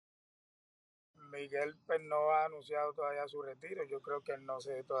Miguel pues no ha anunciado todavía su retiro. Yo creo que él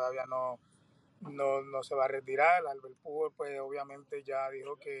todavía no se va a retirar. Albert Pujol pues obviamente ya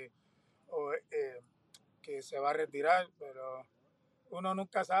dijo que se va a retirar, pero uno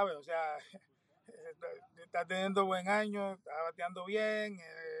nunca sabe. O sea, está teniendo buen año, está bateando bien.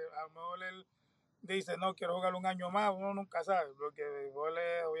 A lo mejor él dice, no, quiero jugar un año más. Uno nunca sabe, porque el béisbol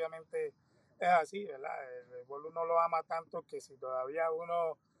obviamente es así, ¿verdad? El béisbol uno lo ama tanto que si todavía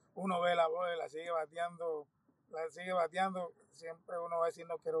uno ve la bola y la sigue bateando, siempre uno va a decir,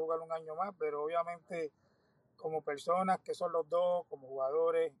 no quiero jugar un año más, pero obviamente como personas que son los dos, como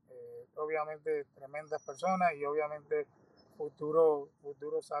jugadores, obviamente tremendas personas y obviamente futuros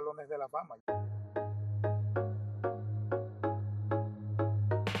salones de la fama.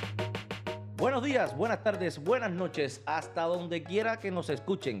 Buenos días, buenas tardes, buenas noches, hasta donde quiera que nos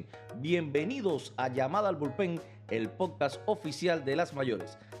escuchen. Bienvenidos a Llamada al Bullpen, el podcast oficial de las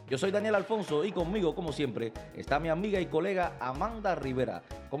mayores. Yo soy Daniel Alfonso y conmigo, como siempre, está mi amiga y colega Amanda Rivera.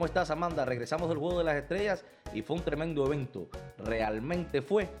 ¿Cómo estás, Amanda? Regresamos del Juego de las Estrellas y fue un tremendo evento. Realmente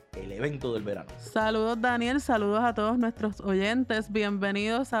fue el evento del verano. Saludos, Daniel, saludos a todos nuestros oyentes.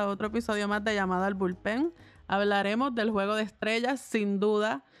 Bienvenidos a otro episodio más de Llamada al Bullpen. Hablaremos del Juego de Estrellas, sin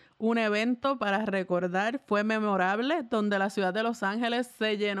duda. Un evento para recordar, fue memorable, donde la ciudad de Los Ángeles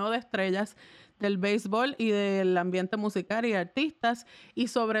se llenó de estrellas del béisbol y del ambiente musical y artistas. Y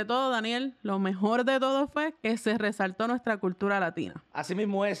sobre todo, Daniel, lo mejor de todo fue que se resaltó nuestra cultura latina. Así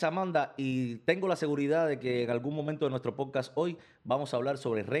mismo es, Amanda, y tengo la seguridad de que en algún momento de nuestro podcast hoy vamos a hablar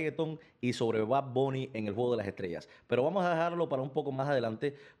sobre reggaeton y sobre Bad Bunny en el Juego de las Estrellas. Pero vamos a dejarlo para un poco más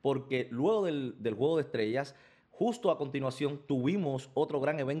adelante, porque luego del Juego de Estrellas, justo a continuación tuvimos otro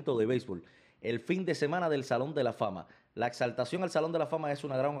gran evento de béisbol, el fin de semana del Salón de la Fama. La exaltación al Salón de la Fama es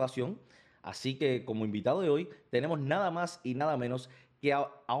una gran ocasión, así que como invitado de hoy tenemos nada más y nada menos que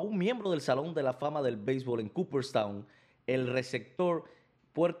a un miembro del Salón de la Fama del béisbol en Cooperstown, el receptor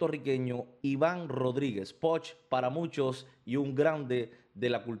puertorriqueño Iván Rodríguez, Poch para muchos y un grande de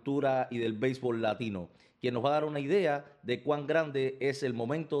la cultura y del béisbol latino, quien nos va a dar una idea de cuán grande es el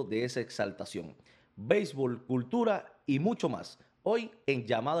momento de esa exaltación. Béisbol, cultura y mucho más. Hoy en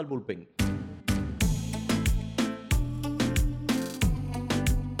Llamada al Bullpen.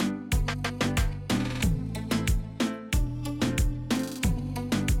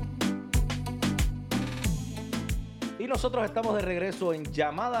 Y nosotros estamos de regreso en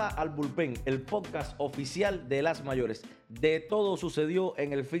Llamada al Bullpen, el podcast oficial de las mayores. De todo sucedió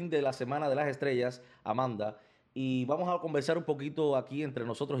en el fin de la Semana de las Estrellas, Amanda. Y vamos a conversar un poquito aquí entre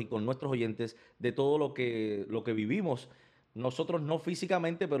nosotros y con nuestros oyentes de todo lo que vivimos. Nosotros no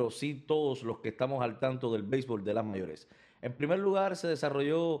físicamente, pero sí todos los que estamos al tanto del béisbol de las mayores. En primer lugar, se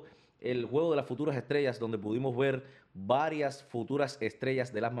desarrolló el Juego de las Futuras Estrellas, donde pudimos ver varias futuras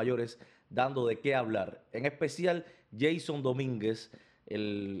estrellas de las mayores dando de qué hablar. En especial, Jason Domínguez,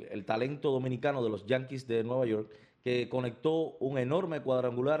 el talento dominicano de los Yankees de Nueva York, que conectó un enorme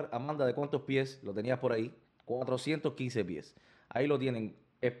cuadrangular. Amanda, ¿de cuántos pies lo tenías por ahí? 415 pies. Ahí lo tienen.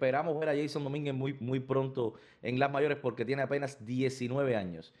 Esperamos ver a Jason Domínguez muy pronto en las mayores porque tiene apenas 19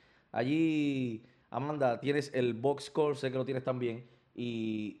 años. Allí, Amanda, tienes el box score, sé que lo tienes también,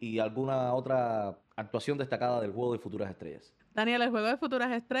 y alguna otra actuación destacada del Juego de Futuras Estrellas. Daniel, el Juego de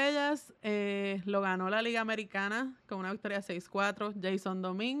Futuras Estrellas lo ganó la Liga Americana con una victoria 6-4. Jason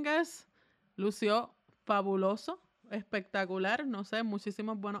Domínguez lució fabuloso, espectacular, no sé,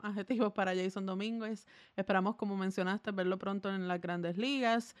 muchísimos buenos adjetivos para Jason Domínguez. Esperamos, como mencionaste, verlo pronto en las grandes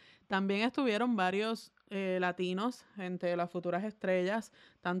ligas. También estuvieron varios latinos entre las futuras estrellas,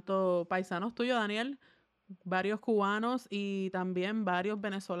 tanto paisanos tuyos, Daniel, varios cubanos y también varios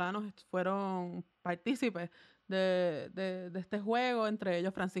venezolanos fueron partícipes de este juego, entre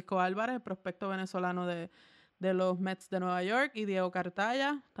ellos Francisco Álvarez, el prospecto venezolano de los Mets de Nueva York, y Diego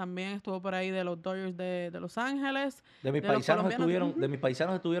Cartaya, también estuvo por ahí de los Dodgers de Los Ángeles. De mis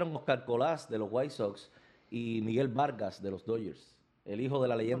paisanos estuvieron Oscar Colás de los White Sox y Miguel Vargas de los Dodgers, el hijo de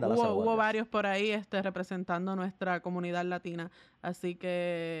la leyenda Lázaro Hubo Vargas. varios por ahí representando nuestra comunidad latina, así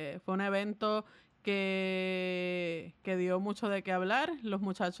que fue un evento que dio mucho de qué hablar. Los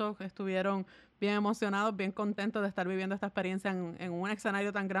muchachos estuvieron bien emocionados, bien contentos de estar viviendo esta experiencia en un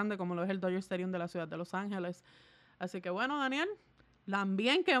escenario tan grande como lo es el Dodger Stadium de la ciudad de Los Ángeles. Así que bueno, Daniel,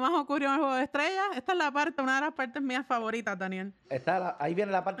 también que más ocurrió en el Juego de Estrellas. Esta es una de las partes mías favoritas, Daniel. Ahí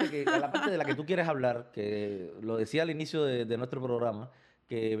viene la parte de la que tú quieres hablar, que lo decía al inicio de nuestro programa,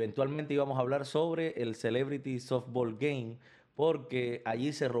 que eventualmente íbamos a hablar sobre el Celebrity Softball Game, porque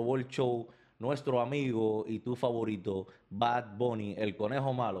allí se robó el show nuestro amigo y tu favorito, Bad Bunny, el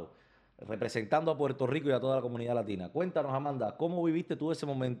conejo malo. representando a Puerto Rico y a toda la comunidad latina. Cuéntanos, Amanda, ¿cómo viviste tú ese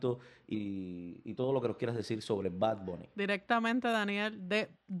momento y todo lo que nos quieras decir sobre Bad Bunny? Directamente, Daniel,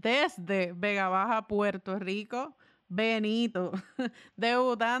 desde Vega Baja, Puerto Rico, Benito,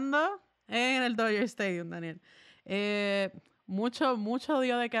 debutando en el Dodger Stadium, Daniel. Mucho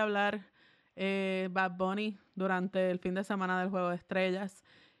dio de qué hablar Bad Bunny durante el fin de semana del Juego de Estrellas.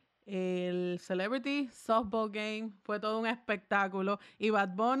 El Celebrity Softball Game fue todo un espectáculo y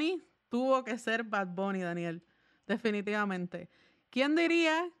Bad Bunny tuvo que ser Bad Bunny, Daniel, definitivamente. ¿Quién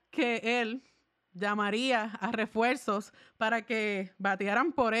diría que él llamaría a refuerzos para que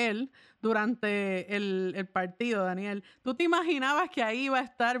batearan por él durante el partido, Daniel? ¿Tú te imaginabas que ahí iba a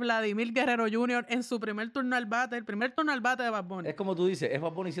estar Vladimir Guerrero Jr. en su primer turno al bate, el primer turno al bate de Bad Bunny? Es como tú dices, es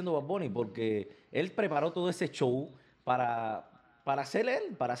Bad Bunny siendo Bad Bunny, porque él preparó todo ese show para ser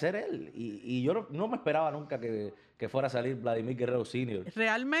él. Y yo no me esperaba nunca que fuera a salir Vladimir Guerrero Sr.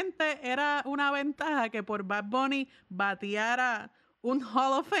 Realmente era una ventaja que por Bad Bunny bateara un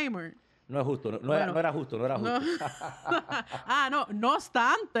Hall of Famer. No es justo, no Bueno, era justo. No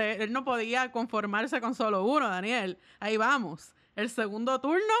obstante, él no podía conformarse con solo uno, Daniel. Ahí vamos. El segundo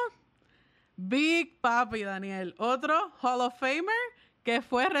turno, Big Papi, Daniel. Otro Hall of Famer que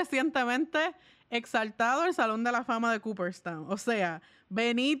fue recientemente exaltado al Salón de la Fama de Cooperstown. O sea,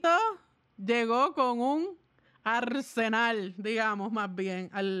 Benito llegó con un arsenal, digamos, más bien,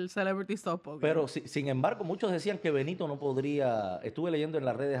 al Celebrity Softball Game. Pero sin embargo, muchos decían que Benito no podría. Estuve leyendo en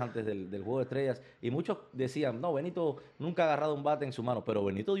las redes antes del Juego de Estrellas y muchos decían, no, Benito nunca ha agarrado un bate en su mano, pero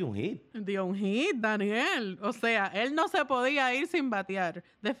Benito dio un hit. Dio un hit, Daniel. O sea, él no se podía ir sin batear,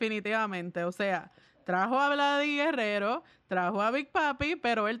 definitivamente. O sea, trajo a Vladi Guerrero, trajo a Big Papi,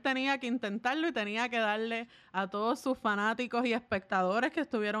 pero él tenía que intentarlo y tenía que darle a todos sus fanáticos y espectadores que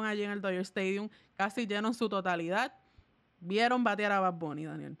estuvieron allí en el Dodger Stadium, casi lleno en su totalidad, vieron batear a Bad Bunny,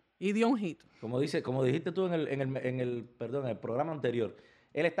 Daniel, y dio un hit. Como dijiste tú en el programa anterior,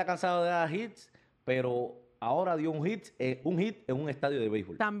 él está cansado de dar hits, pero ahora dio un hit en un estadio de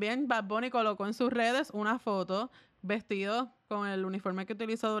béisbol. También Bad Bunny colocó en sus redes una foto vestido con el uniforme que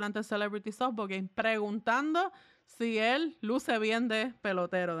utilizó durante el Celebrity Softball Game, preguntando si él luce bien de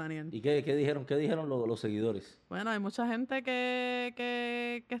pelotero, Daniel. ¿Y qué dijeron los seguidores? Bueno, hay mucha gente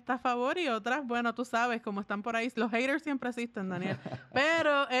que está a favor y otras, bueno, tú sabes, como están por ahí, los haters siempre existen, Daniel.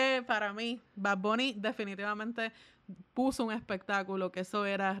 Pero para mí, Bad Bunny definitivamente puso un espectáculo, que eso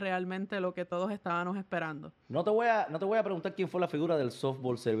era realmente lo que todos estábamos esperando. No te voy a preguntar quién fue la figura del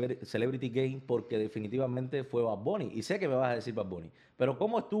Softball Celebrity Game, porque definitivamente fue Bad Bunny. Y sé que me vas a decir Bad Bunny. Pero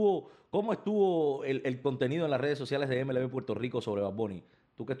 ¿cómo estuvo el contenido en las redes sociales de MLB Puerto Rico sobre Bad Bunny?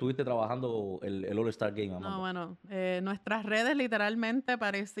 Tú que estuviste trabajando el All-Star Game, Amanda. No, bueno, nuestras redes literalmente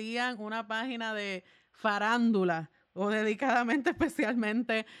parecían una página de farándula o dedicadamente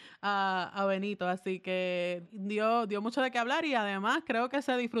especialmente a Benito, así que dio mucho de qué hablar y además creo que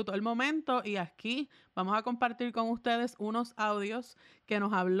se disfrutó el momento y aquí vamos a compartir con ustedes unos audios que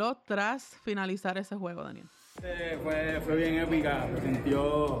nos habló tras finalizar ese juego, Daniel. Fue bien épica, se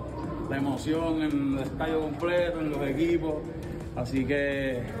sintió la emoción en el estadio completo, en los equipos, así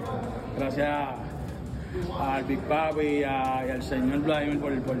que gracias al Big Papi y al señor Vladimir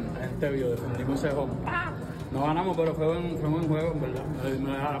por este video, defendimos ese juego. No ganamos, pero fue un buen juego, en verdad.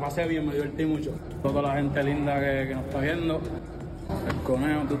 Me la pasé bien, me divertí mucho. Toda la gente linda que nos está viendo, el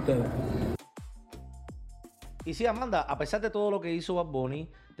conejo de ustedes. Y sí, Amanda, a pesar de todo lo que hizo Bad Bunny,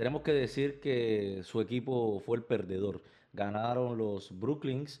 tenemos que decir que su equipo fue el perdedor. Ganaron los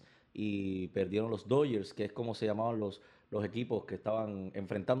Brooklyns y perdieron los Dodgers, que es como se llamaban los equipos que estaban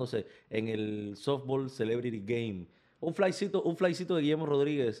enfrentándose en el Softball Celebrity Game. Un flycito de Guillermo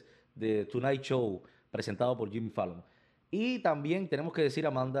Rodríguez de Tonight Show, presentado por Jimmy Fallon. Y también tenemos que decir,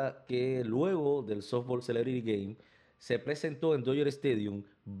 Amanda, que luego del Softball Celebrity Game se presentó en Dodger Stadium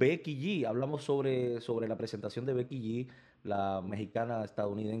Becky G. Hablamos sobre la presentación de Becky G, la mexicana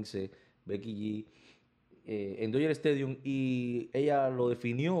estadounidense Becky G, en Dodger Stadium, y ella lo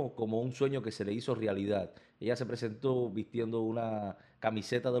definió como un sueño que se le hizo realidad. Ella se presentó vistiendo una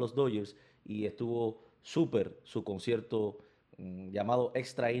camiseta de los Dodgers y estuvo súper su concierto llamado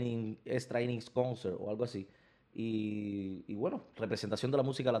Extra Innings Concert o algo así. Y bueno, representación de la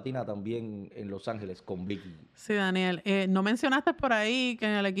música latina también en Los Ángeles con Vicky. Sí, Daniel. No mencionaste por ahí que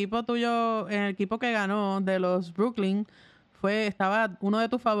en el equipo tuyo, en el equipo que ganó de los Brooklyn, estaba uno de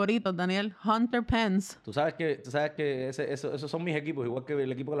tus favoritos, Daniel, Hunter Pence. Tú sabes que esos son mis equipos, igual que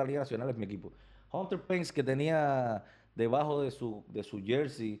el equipo de la Liga Nacional es mi equipo. Hunter Pence, que tenía debajo de su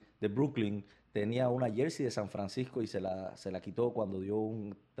jersey de Brooklyn, tenía una jersey de San Francisco y se la quitó cuando dio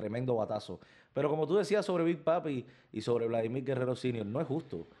un tremendo batazo. Pero como tú decías sobre Big Papi y sobre Vladimir Guerrero Sr., no es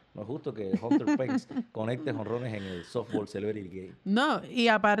justo. No es justo que Hunter Pence conecte jonrones en el Softball Celebrity Game. No, y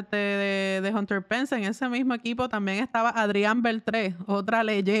aparte de Hunter Pence, en ese mismo equipo también estaba Adrián Beltré, otra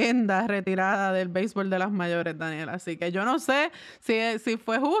leyenda retirada del béisbol de las mayores, Daniel. Así que yo no sé si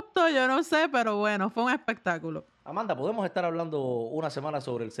fue justo, yo no sé, pero bueno, fue un espectáculo. Amanda, podemos estar hablando una semana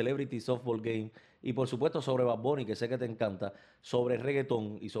sobre el Celebrity Softball Game y por supuesto sobre Bad Bunny, que sé que te encanta, sobre el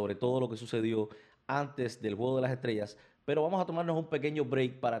reggaetón y sobre todo lo que sucedió antes del Juego de las Estrellas, pero vamos a tomarnos un pequeño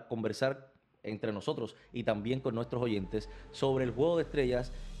break para conversar entre nosotros y también con nuestros oyentes sobre el Juego de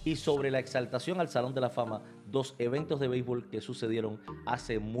Estrellas y sobre la exaltación al Salón de la Fama, dos eventos de béisbol que sucedieron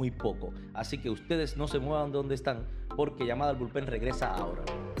hace muy poco. Así que ustedes no se muevan de donde están porque Llamada al Bullpen regresa ahora.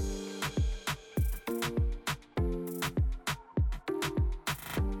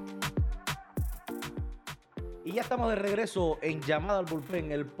 Y ya estamos de regreso en Llamada al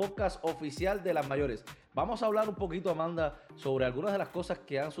Bullpen, el podcast oficial de las mayores. Vamos a hablar un poquito, Amanda, sobre algunas de las cosas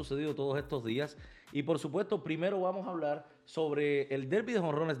que han sucedido todos estos días. Y por supuesto, primero vamos a hablar sobre el derby de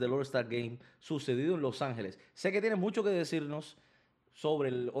jonrones del All-Star Game sucedido en Los Ángeles. Sé que tienes mucho que decirnos sobre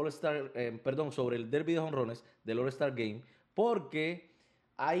el sobre el derby de jonrones del All-Star Game, porque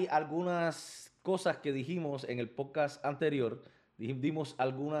hay algunas cosas que dijimos en el podcast anterior, dimos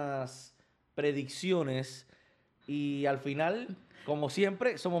algunas predicciones. Y al final, como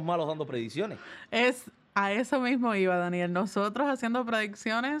siempre, somos malos dando predicciones. A eso mismo iba, Daniel. Nosotros haciendo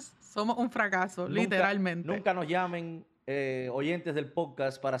predicciones somos un fracaso, literalmente. Nunca nos llamen oyentes del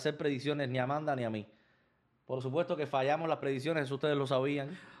podcast para hacer predicciones ni a Amanda ni a mí. Por supuesto que fallamos las predicciones, eso ustedes lo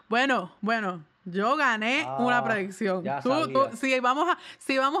sabían. Bueno, yo gané una predicción. Si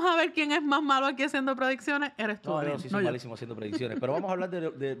vamos a ver quién es más malo aquí haciendo predicciones, eres tú. No, yo sí soy malísimo haciendo predicciones. Pero vamos a hablar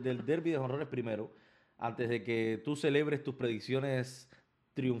del derby de jonrones primero. Antes de que tú celebres tus predicciones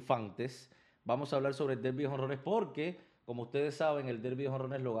triunfantes, vamos a hablar sobre el derby de jonrones porque, como ustedes saben, el derby de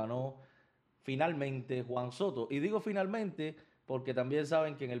jonrones lo ganó finalmente Juan Soto. Y digo finalmente porque también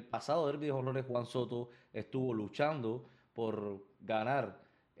saben que en el pasado derby de jonrones Juan Soto estuvo luchando por ganar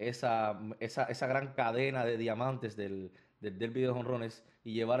esa gran cadena de diamantes del derby de jonrones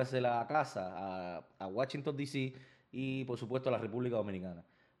y llevársela a casa, a Washington, D.C. y, por supuesto, a la República Dominicana.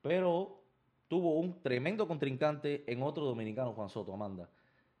 Pero tuvo un tremendo contrincante en otro dominicano, Juan Soto, Amanda.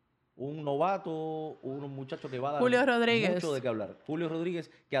 Un novato, un muchacho que va a dar mucho de qué hablar. Julio Rodríguez,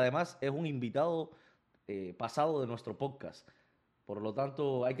 que además es un invitado pasado de nuestro podcast. Por lo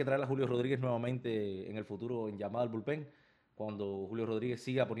tanto, hay que traer a Julio Rodríguez nuevamente en el futuro en Llamada al Bullpen. Cuando Julio Rodríguez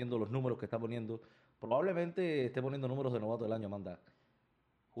siga poniendo los números que está poniendo, probablemente esté poniendo números de novato del año, Amanda.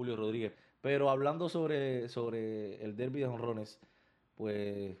 Julio Rodríguez. Pero hablando sobre el derby de jonrones,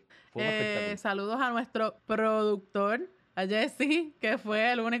 pues fue un espectáculo. Saludos a nuestro productor, a Jesse, que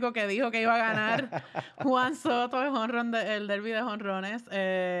fue el único que dijo que iba a ganar Juan Soto el derby de jonrones.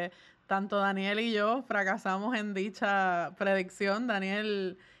 Tanto Daniel y yo fracasamos en dicha predicción.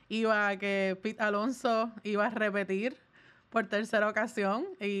 Daniel iba a que Pete Alonso iba a repetir por tercera ocasión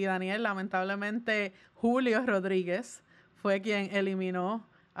y Daniel, lamentablemente, Julio Rodríguez fue quien eliminó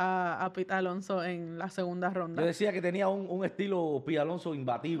a Pete Alonso en la segunda ronda. Yo decía que tenía un estilo Pete Alonso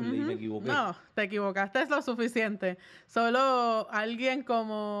imbatible y me equivoqué. No, te equivocaste, es lo suficiente. Solo alguien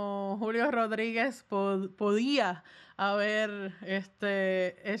como Julio Rodríguez podía haber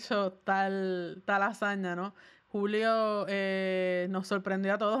hecho tal hazaña, ¿no? Julio nos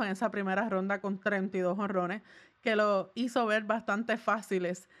sorprendió a todos en esa primera ronda con 32 jonrones, que lo hizo ver bastante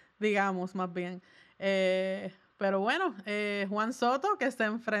fáciles, digamos, más bien. Pero bueno, Juan Soto, que se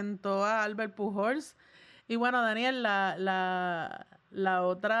enfrentó a Albert Pujols. Y bueno, Daniel, la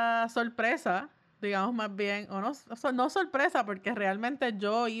otra sorpresa, digamos más bien, o no sorpresa, porque realmente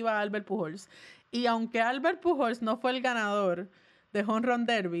yo iba a Albert Pujols. Y aunque Albert Pujols no fue el ganador de Home Run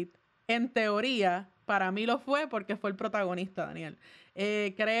Derby, en teoría, para mí lo fue porque fue el protagonista, Daniel.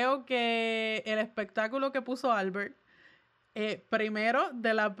 Creo que el espectáculo que puso Albert, primero,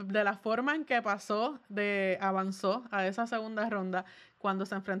 de la forma en que avanzó a esa segunda ronda cuando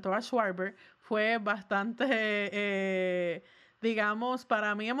se enfrentó a Schwarber, fue bastante, digamos,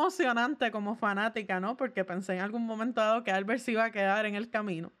 para mí emocionante como fanática, ¿no? Porque pensé en algún momento dado que Albert se iba a quedar en el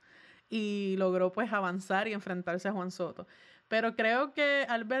camino y logró pues avanzar y enfrentarse a Juan Soto. Pero creo que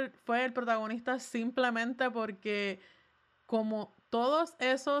Albert fue el protagonista simplemente porque como todos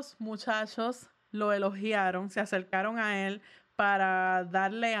esos muchachos lo elogiaron, se acercaron a él para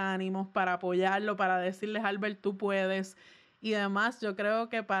darle ánimos, para apoyarlo, para decirles, Albert, tú puedes. Y además, yo creo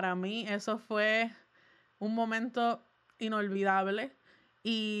que para mí eso fue un momento inolvidable.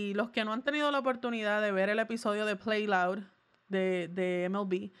 Y los que no han tenido la oportunidad de ver el episodio de Play Loud de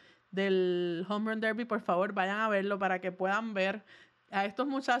MLB, del Home Run Derby, por favor, vayan a verlo para que puedan ver a estos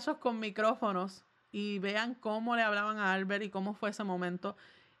muchachos con micrófonos y vean cómo le hablaban a Albert y cómo fue ese momento.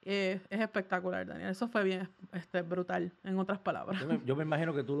 Es espectacular, Daniel. Eso fue bien brutal, en otras palabras. Yo me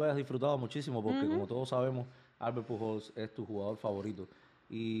imagino que tú lo hayas disfrutado muchísimo porque, Ujú. como todos sabemos, Albert Pujols es tu jugador favorito.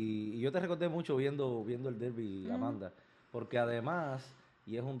 Y yo te recordé mucho viendo el derby, Amanda, porque además,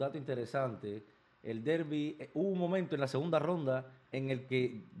 y es un dato interesante, el derby, hubo un momento en la segunda ronda en el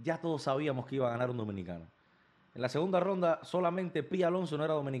que ya todos sabíamos que iba a ganar un dominicano. En la segunda ronda solamente Pí Alonso no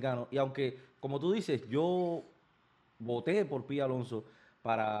era dominicano y aunque, como tú dices, yo voté por Pí Alonso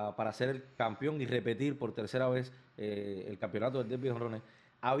para ser el campeón y repetir por tercera vez el campeonato del derby de jonrones,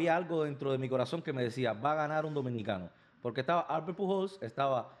 había algo dentro de mi corazón que me decía, va a ganar un dominicano. Porque estaba Albert Pujols,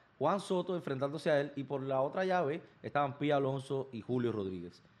 estaba Juan Soto enfrentándose a él y por la otra llave estaban Pí Alonso y Julio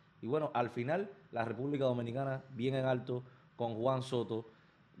Rodríguez. Y bueno, al final la República Dominicana bien en alto con Juan Soto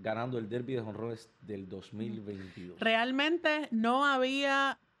ganando el derby de jonrones del 2022. Realmente no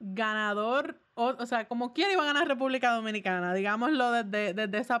había ganador, o sea, como quiera iba a ganar República Dominicana, digámoslo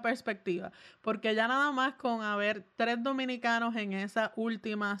desde esa perspectiva, porque ya nada más con haber 3 dominicanos en esas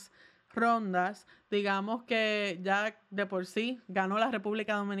últimas rondas, digamos que ya de por sí ganó la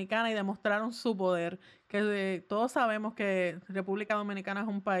República Dominicana y demostraron su poder, que todos sabemos que República Dominicana es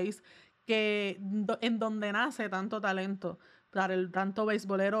un país en donde nace tanto talento, tanto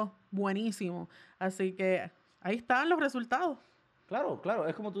beisbolero buenísimo, así que ahí están los resultados. Claro, claro,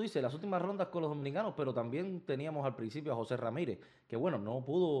 es como tú dices, las últimas rondas con los dominicanos, pero también teníamos al principio a José Ramírez, que bueno, no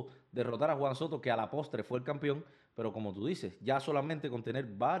pudo derrotar a Juan Soto, que a la postre fue el campeón, pero como tú dices, ya solamente con tener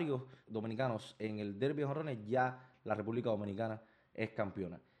varios dominicanos en el derbi de jonrones, ya la República Dominicana es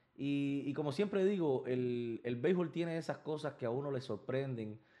campeona. Y como siempre digo, el béisbol tiene esas cosas que a uno le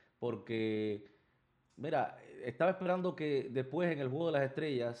sorprenden, porque, mira, estaba esperando que después en el Juego de las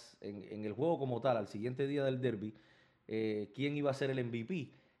Estrellas, en el juego como tal, al siguiente día del derby, quién iba a ser el MVP.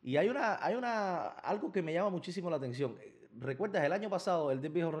 Y algo que me llama muchísimo la atención. ¿Recuerdas? El año pasado el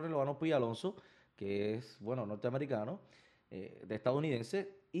derby de jonrones lo ganó Pí Alonso, que es, bueno, norteamericano, de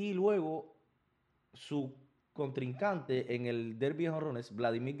estadounidense, y luego su contrincante en el derby de jonrones,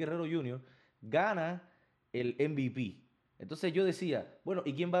 Vladimir Guerrero Jr., gana el MVP. Entonces yo decía, bueno,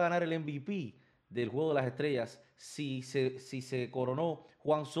 ¿y quién va a ganar el MVP del Juego de las Estrellas si se coronó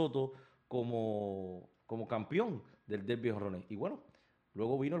Juan Soto como campeón del derby de jonrones? Y bueno,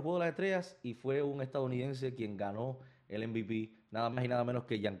 luego vino el Juego de las Estrellas y fue un estadounidense quien ganó el MVP, nada más y nada menos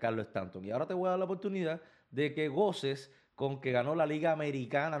que Giancarlo Stanton. Y ahora te voy a dar la oportunidad de que goces con que ganó la Liga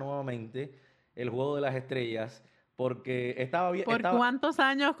Americana nuevamente el Juego de las Estrellas, porque estaba bien. ¿Por cuántos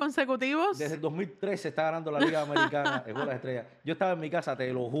años consecutivos? Desde el 2013 está ganando la Liga Americana, el Juego de las Estrellas. Yo estaba en mi casa,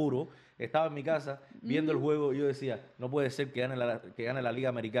 te lo juro, estaba en mi casa viendo el juego y yo decía, no puede ser que gane la Liga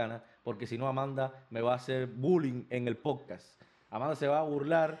Americana, porque si no Amanda me va a hacer bullying en el podcast. Amanda se va a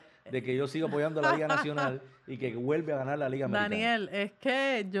burlar de que yo sigo apoyando a la Liga Nacional y que vuelve a ganar la Liga Americana. Daniel, es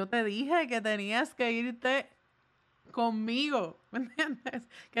que yo te dije que tenías que irte conmigo, ¿me entiendes?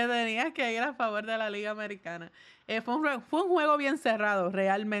 Que tenías que ir a favor de la Liga Americana. Fue un juego bien cerrado,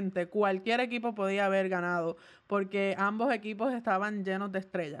 realmente. Cualquier equipo podía haber ganado, porque ambos equipos estaban llenos de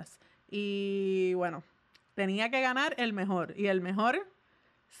estrellas. Y bueno, tenía que ganar el mejor. Y el mejor,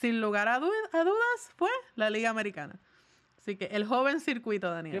 sin lugar a dudas, fue la Liga Americana. Así que el joven circuito,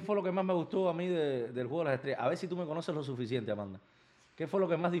 Daniel. ¿Qué fue lo que más me gustó a mí del Juego de las Estrellas? A ver si tú me conoces lo suficiente, Amanda. ¿Qué fue lo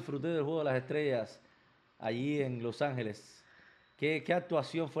que más disfruté del Juego de las Estrellas allí en Los Ángeles? ¿Qué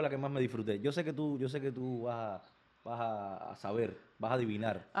actuación fue la que más me disfruté? Yo sé que tú vas a saber, vas a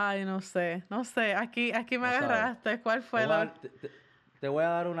adivinar. Ay, no sé. Aquí me No agarraste. sabes. ¿Cuál fue la...? Te voy a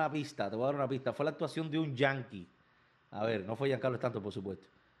dar una pista, Fue la actuación de un yankee. A ver, no fue Giancarlo Stanton, por supuesto.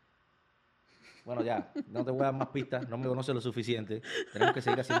 Bueno, ya, no te voy a dar más pistas, no me conoces lo suficiente. Tenemos que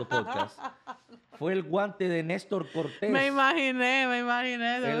seguir haciendo podcast. Fue el guante de Néstor Cortés. Me imaginé.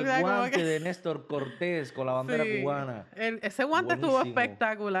 El O sea, como guante que... de Néstor Cortés con la bandera Sí. cubana. Ese guante estuvo Buenísimo.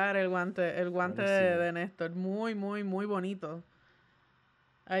 espectacular, el guante Buenísimo. de Néstor. Muy bonito.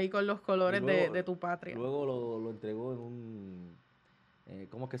 Ahí con los colores Y luego- de tu patria. Luego lo entregó en un...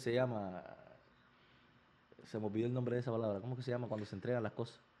 ¿cómo es que se llama? Se me olvidó el nombre de esa palabra. ¿Cómo es que se llama cuando se entregan las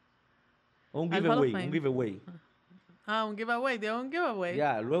cosas? Un Al Hall of giveaway, Fame. un giveaway. Ah, un giveaway. Dio un giveaway.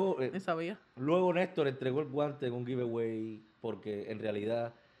 Ya, luego, Ni sabía. luego Néstor entregó el guante en un giveaway porque en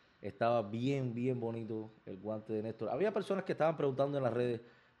realidad estaba bien bonito el guante de Néstor. Había personas que estaban preguntando en las redes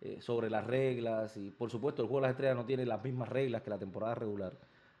sobre las reglas y por supuesto el Juego de las Estrellas no tiene las mismas reglas que la temporada regular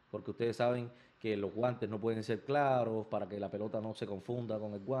porque ustedes saben que los guantes no pueden ser claros para que la pelota no se confunda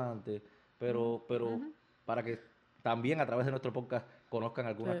con el guante, pero para que también a través de nuestro podcast conozcan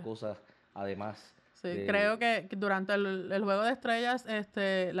algunas Sí. cosas además Sí, creo que durante el Juego de Estrellas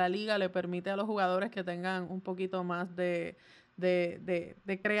la liga le permite a los jugadores que tengan un poquito más de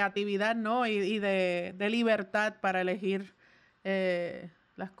creatividad, ¿no? Y de libertad para elegir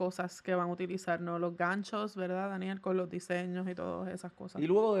las cosas que van a utilizar, ¿no? Los ganchos, ¿verdad, Daniel? Con los diseños y todas esas cosas. Y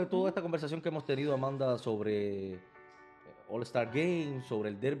luego de toda esta conversación que hemos tenido, Amanda, sobre All-Star Game, sobre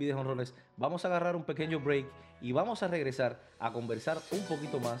el derby de jonrones, vamos a agarrar un pequeño break y vamos a regresar a conversar un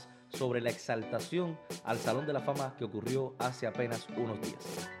poquito más sobre la exaltación al Salón de la Fama que ocurrió hace apenas unos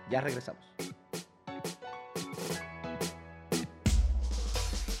días. Ya regresamos.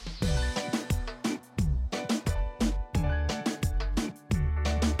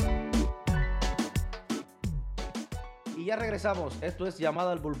 Y ya regresamos. Esto es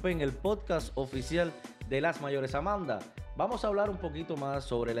Llamada al Bullpen, el podcast oficial de Las Mayores. Amanda, vamos a hablar un poquito más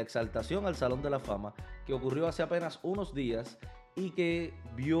sobre la exaltación al Salón de la Fama que ocurrió hace apenas unos días y que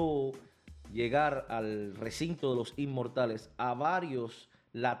vio llegar al recinto de los inmortales a varios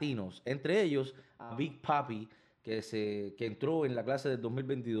latinos, entre ellos a Big Papi, que entró en la clase del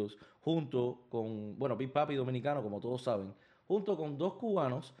 2022 junto con, Big Papi dominicano, como todos saben, junto con 2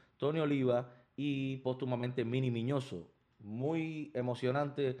 cubanos, Tony Oliva y póstumamente Minnie Miñoso. Muy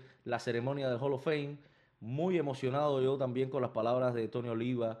emocionante la ceremonia del Hall of Fame, muy emocionado yo también con las palabras de Tony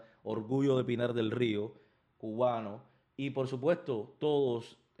Oliva, orgullo de Pinar del Río, cubano, y por supuesto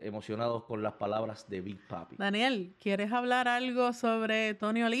todos emocionados con las palabras de Big Papi. Daniel, ¿quieres hablar algo sobre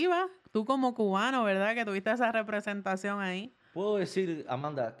Tony Oliva? Tú como cubano, ¿verdad? Que tuviste esa representación ahí. Puedo decir,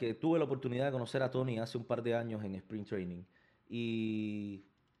 Amanda, que tuve la oportunidad de conocer a Tony hace un par de años en Spring Training y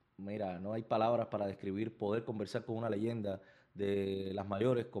mira, no hay palabras para describir poder conversar con una leyenda de las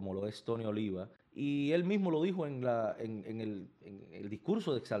mayores como lo es Tony Oliva. Y él mismo lo dijo en el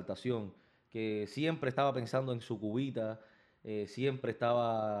discurso de exaltación, que siempre estaba pensando en su cubita, siempre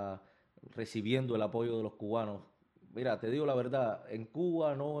estaba recibiendo el apoyo de los cubanos. Mira, te digo la verdad, en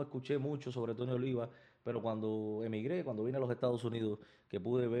Cuba no escuché mucho sobre Tony Oliva, pero cuando emigré, cuando vine a los Estados Unidos, que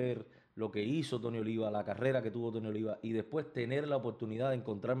pude ver lo que hizo Tony Oliva, la carrera que tuvo Tony Oliva, y después tener la oportunidad de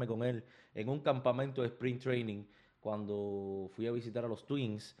encontrarme con él en un campamento de Spring Training, cuando fui a visitar a los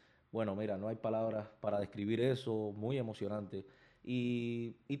Twins. Bueno, mira, no hay palabras para describir eso, muy emocionante.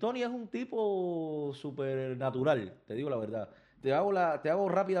 Y Tony es un tipo súper natural, te digo la verdad. Te hago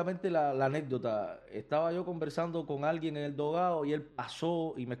rápidamente la anécdota. Estaba yo conversando con alguien en el dogado y él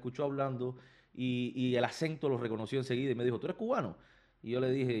pasó y me escuchó hablando y el acento lo reconoció enseguida y me dijo, ¿tú eres cubano? Y yo le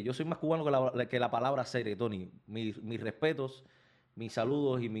dije, yo soy más cubano que la palabra serie, Tony. Mis respetos, mis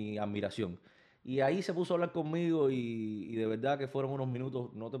saludos y mi admiración. Y ahí se puso a hablar conmigo y de verdad que fueron unos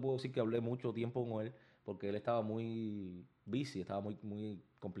minutos. No te puedo decir que hablé mucho tiempo con él porque él estaba muy busy, estaba muy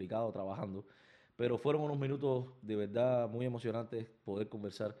complicado trabajando. Pero fueron unos minutos de verdad muy emocionantes poder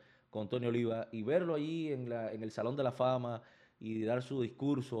conversar con Tony Oliva y verlo allí en el Salón de la Fama y dar su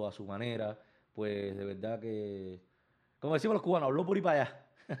discurso a su manera. Pues de verdad que, como decimos los cubanos, habló por ahí para allá.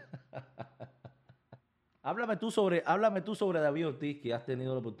 Háblame tú sobre David Ortiz, que has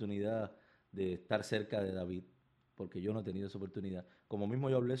tenido la oportunidad de estar cerca de David, porque yo no he tenido esa oportunidad. Como mismo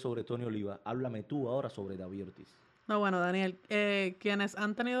yo hablé sobre Tony Oliva, háblame tú ahora sobre David Ortiz. No, bueno, Daniel, quienes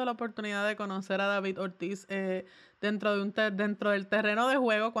han tenido la oportunidad de conocer a David Ortiz dentro del terreno de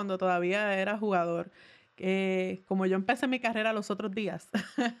juego cuando todavía era jugador, como yo empecé mi carrera los otros días,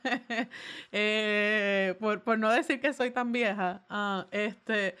 por no decir que soy tan vieja,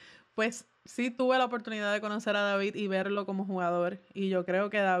 pues sí tuve la oportunidad de conocer a David y verlo como jugador. Y yo creo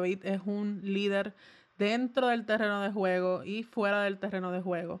que David es un líder dentro del terreno de juego y fuera del terreno de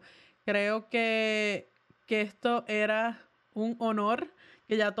juego. Creo que esto era un honor,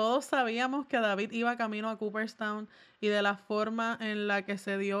 que ya todos sabíamos que David iba camino a Cooperstown y de la forma en la que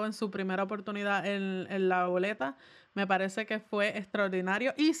se dio en su primera oportunidad en la boleta, me parece que fue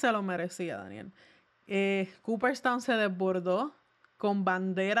extraordinario y se lo merecía, Daniel. Cooperstown se desbordó con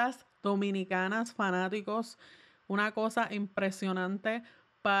banderas dominicanas, fanáticos, una cosa impresionante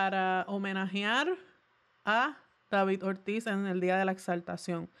para homenajear a David Ortiz en el Día de la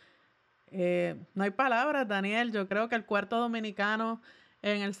Exaltación. No hay palabras, Daniel. Yo creo que el cuarto dominicano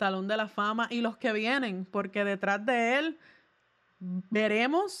en el Salón de la Fama y los que vienen, porque detrás de él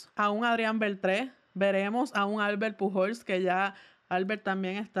veremos a un Adrián Beltré, veremos a un Albert Pujols, que ya Albert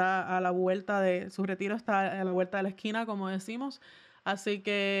también está a la vuelta de su retiro, está a la vuelta de la esquina, como decimos. Así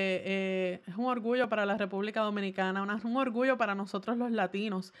que es un orgullo para la República Dominicana, un orgullo para nosotros los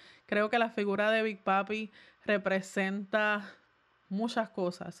latinos. Creo que la figura de Big Papi representa muchas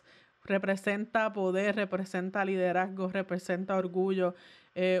cosas. Representa poder, representa liderazgo, representa orgullo.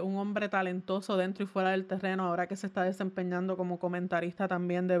 Un hombre talentoso dentro y fuera del terreno, ahora que se está desempeñando como comentarista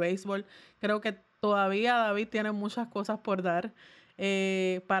también de béisbol. Creo que todavía David tiene muchas cosas por dar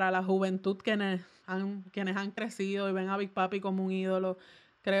para la juventud quienes han crecido y ven a Big Papi como un ídolo.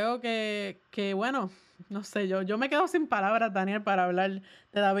 Creo que bueno, no sé, yo me quedo sin palabras, Daniel, para hablar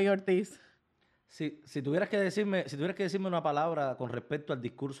de David Ortiz. Si tuvieras que decirme una palabra con respecto al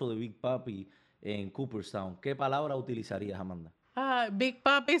discurso de Big Papi en Cooperstown, ¿qué palabra utilizarías, Amanda? Big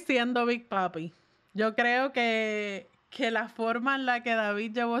Papi siendo Big Papi. Yo creo que la forma en la que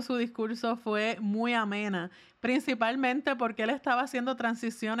David llevó su discurso fue muy amena, principalmente porque él estaba haciendo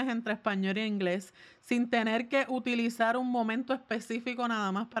transiciones entre español e inglés sin tener que utilizar un momento específico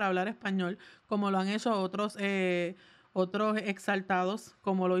nada más para hablar español, como lo han hecho otros exaltados,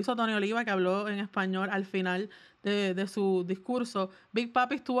 como lo hizo Tony Oliva, que habló en español al final de su discurso. Big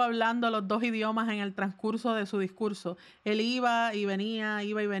Papi estuvo hablando los dos idiomas en el transcurso de su discurso. Él iba y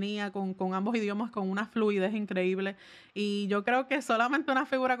venía con ambos idiomas con una fluidez increíble. Y yo creo que solamente una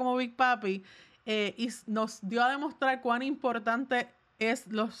figura como Big Papi nos dio a demostrar cuán importante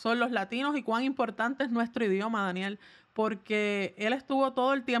son los latinos y cuán importante es nuestro idioma, Daniel, porque él estuvo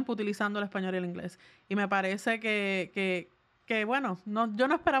todo el tiempo utilizando el español y el inglés. Y me parece que bueno, yo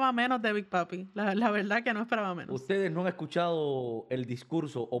no esperaba menos de Big Papi. La verdad que no esperaba menos. ¿Ustedes no han escuchado el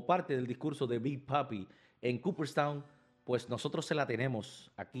discurso o parte del discurso de Big Papi en Cooperstown? Pues nosotros se la tenemos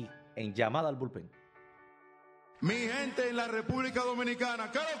aquí en Llamada al Bullpen. Mi gente en la República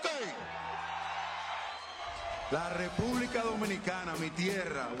Dominicana, ¿qué es lo que hay? La República Dominicana, mi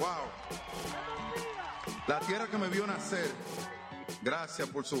tierra, wow. La tierra que me vio nacer. Gracias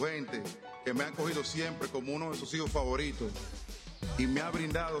por su gente, que me ha acogido siempre como uno de sus hijos favoritos y me ha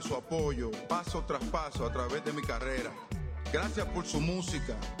brindado su apoyo paso tras paso a través de mi carrera. Gracias por su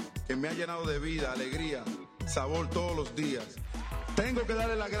música, que me ha llenado de vida, alegría, sabor todos los días. Tengo que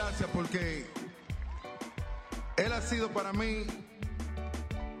darle las gracias porque él ha sido para mí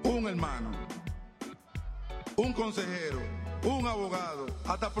un hermano, un consejero, un abogado,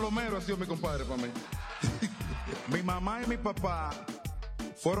 hasta plomero ha sido mi compadre para mí. Mi mamá y mi papá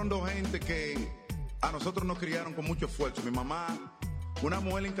fueron dos gente que a nosotros nos criaron con mucho esfuerzo. Mi mamá, una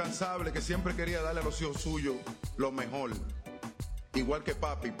mujer incansable que siempre quería darle a los hijos suyos lo mejor. Igual que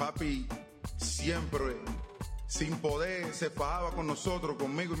papi. Papi siempre, sin poder, se fajaba con nosotros,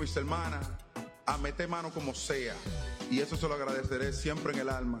 conmigo y mis hermanas, a meter mano como sea. Y eso se lo agradeceré siempre en el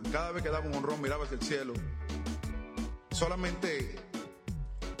alma. Cada vez que daba un honrón miraba hacia el cielo, solamente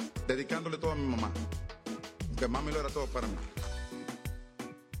dedicándole todo a mi mamá, que mami lo era todo para mí.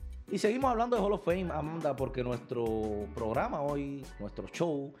 Y seguimos hablando de Hall of Fame, Amanda, porque nuestro programa hoy, nuestro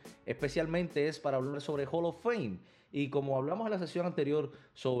show, especialmente es para hablar sobre Hall of Fame. Y como hablamos en la sesión anterior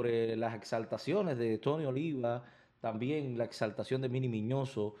sobre las exaltaciones de Tony Oliva, también la exaltación de Minnie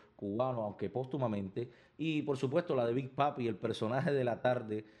Miñoso, cubano, aunque póstumamente, y por supuesto la de Big Papi, el personaje de la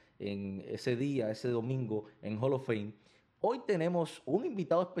tarde en ese día, ese domingo en Hall of Fame. Hoy tenemos un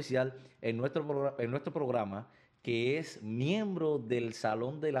invitado especial en nuestro programa que es miembro del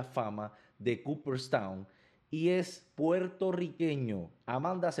Salón de la Fama de Cooperstown y es puertorriqueño.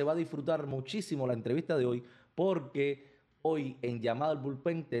 Amanda se va a disfrutar muchísimo la entrevista de hoy porque hoy en Llamada al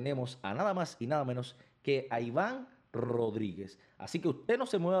Bullpen tenemos a nada más y nada menos que a Iván Rodríguez. Así que usted no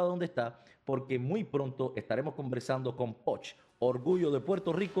se mueva de donde está porque muy pronto estaremos conversando con Poch, orgullo de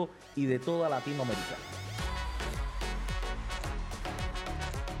Puerto Rico y de toda Latinoamérica.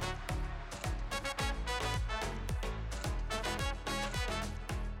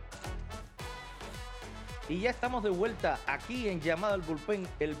 Y ya estamos de vuelta aquí en Llamada al Bullpen,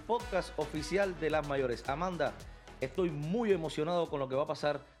 el podcast oficial de las mayores. Amanda, estoy muy emocionado con lo que va a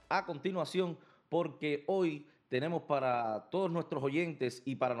pasar a continuación porque hoy tenemos para todos nuestros oyentes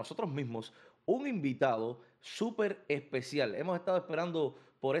y para nosotros mismos un invitado súper especial. Hemos estado esperando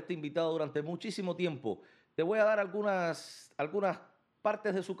por este invitado durante muchísimo tiempo. Te voy a dar algunas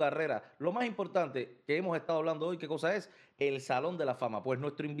partes de su carrera. Lo más importante que hemos estado hablando hoy, ¿qué cosa es? El Salón de la Fama. Pues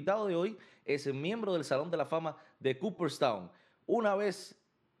nuestro invitado de hoy es miembro del Salón de la Fama de Cooperstown. Una vez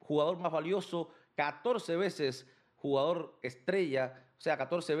jugador más valioso, 14 veces jugador estrella, o sea,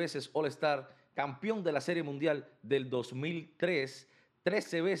 14 veces All-Star, campeón de la Serie Mundial del 2003,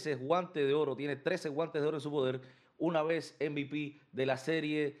 13 veces guante de oro, tiene 13 guantes de oro en su poder, una vez MVP de la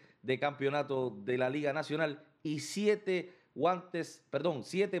Serie de Campeonato de la Liga Nacional y 7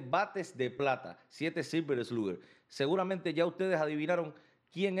 bates de plata, 7 Silver Slugger. Seguramente ya ustedes adivinaron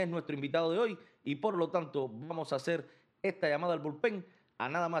quién es nuestro invitado de hoy y por lo tanto vamos a hacer esta llamada al bullpen a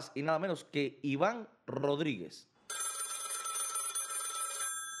nada más y nada menos que Iván Rodríguez.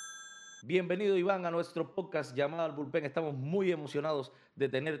 Bienvenido, Iván, a nuestro podcast Llamada al Bullpen. Estamos muy emocionados de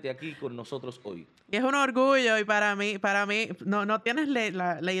tenerte aquí con nosotros hoy. Y es un orgullo y para mí, no tienes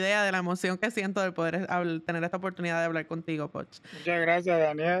la idea de la emoción que siento de poder tener esta oportunidad de hablar contigo, Poch. Muchas gracias,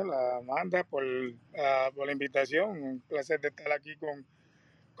 Daniel, Amanda, por la invitación. Un placer de estar aquí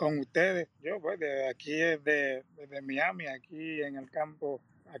con ustedes. Yo, pues, desde aquí, desde Miami, aquí en el campo,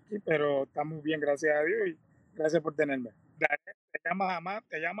 aquí, pero estamos bien, gracias a Dios, y gracias por tenerme. Daniel,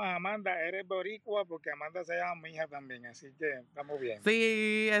 te llamas Amanda, eres boricua, porque Amanda se llama mi hija también, así que estamos bien.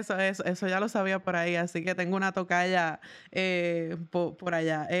 Sí, eso ya lo sabía por ahí, así que tengo una tocaya por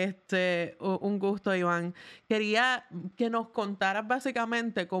allá. Un gusto, Iván. Quería que nos contaras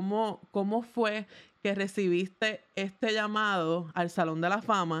básicamente cómo fue que recibiste este llamado al Salón de la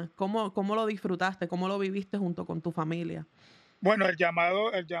Fama, cómo lo disfrutaste, cómo lo viviste junto con tu familia. Bueno, el llamado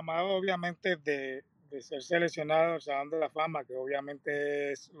obviamente de ser seleccionado al Salón de la Fama, que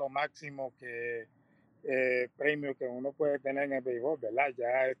obviamente es lo máximo que premio que uno puede tener en el béisbol, ¿verdad?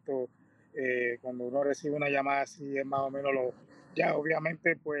 Ya esto, cuando uno recibe una llamada así, es más o menos ya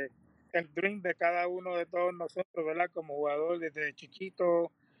obviamente pues el dream de cada uno de todos nosotros, ¿verdad? Como jugador desde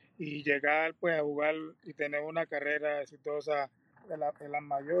chiquito y llegar pues a jugar y tener una carrera exitosa en las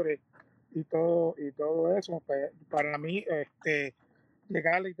mayores y todo eso, pues, para mí,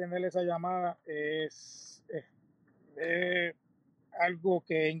 llegar y tener esa llamada es algo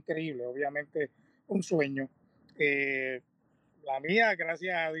que es increíble, obviamente un sueño. Eh, la mía,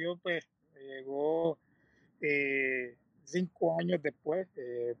 gracias a Dios, pues llegó 5 años después,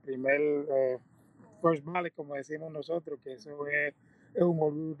 primer first ballot, como decimos nosotros, que eso es un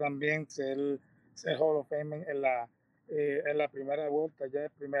orgullo también ser Hall of Fame en la primera vuelta, ya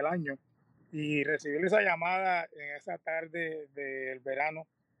el primer año. Y recibir esa llamada en esa tarde del verano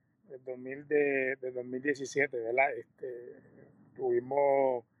del 2017, ¿verdad?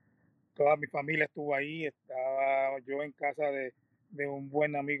 Tuvimos, toda mi familia estuvo ahí, estaba yo en casa de un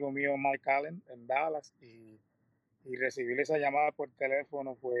buen amigo mío, Mike Allen, en Dallas, y recibir esa llamada por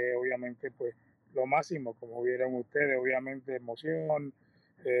teléfono fue obviamente pues lo máximo, como vieron ustedes, obviamente emoción,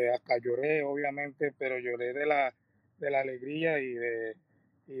 hasta lloré obviamente, pero lloré de la alegría y de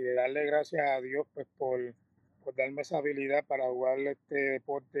darle gracias a Dios pues por darme esa habilidad para jugar este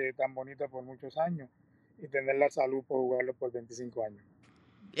deporte tan bonito por muchos años y tener la salud por jugarlo por 25 años.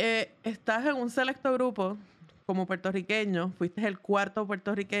 Estás en un selecto grupo como puertorriqueño, fuiste el cuarto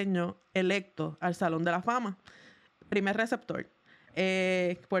puertorriqueño electo al Salón de la Fama, primer receptor.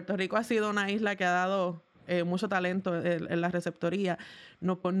 Puerto Rico ha sido una isla que ha dado mucho talento en la receptoría.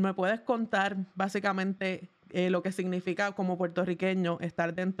 ¿Me puedes contar básicamente lo que significa como puertorriqueño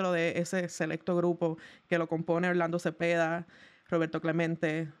estar dentro de ese selecto grupo que lo compone Orlando Cepeda, Roberto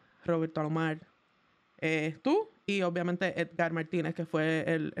Clemente, Roberto Alomar, tú y obviamente Edgar Martínez, que fue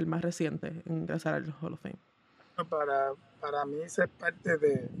el más reciente en ingresar al Hall of Fame? Para mí ser parte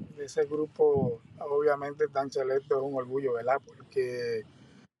de ese grupo obviamente tan selecto es un orgullo, ¿verdad? Porque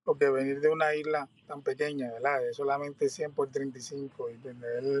venir de una isla tan pequeña, ¿verdad? De solamente 100 por 35 y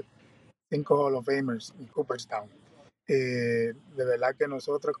tener 5 Hall of Famers en Cooperstown. De verdad que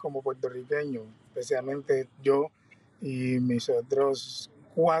nosotros como puertorriqueños, especialmente yo y mis otros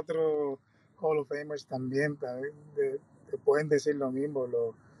 4 Hall of Famers también te pueden decir lo mismo,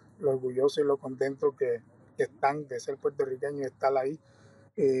 lo orgulloso y lo contento que están de ser puertorriqueños y estar ahí.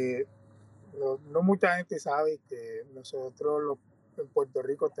 No mucha gente sabe que nosotros en Puerto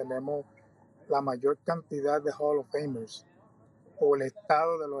Rico tenemos la mayor cantidad de Hall of Famers por el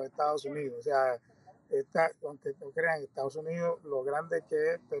estado de los Estados Unidos. O sea, aunque no crean, Estados Unidos lo grande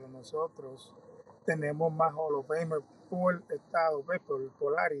que es, pero nosotros tenemos más Hall of Famers por estado, pues,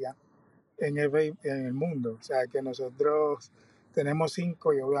 por área en el mundo. O sea, que nosotros tenemos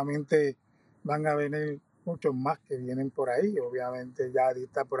 5 y obviamente van a venir muchos más que vienen por ahí. Obviamente ya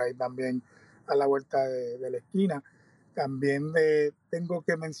está por ahí también a la vuelta de la esquina. También tengo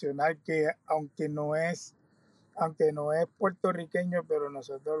que mencionar que aunque no es puertorriqueño, pero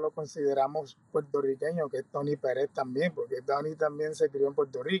nosotros lo consideramos puertorriqueño, que es Tony Pérez también, porque Tony también se crió en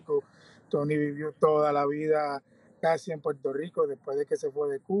Puerto Rico. Tony vivió toda la vida casi en Puerto Rico después de que se fue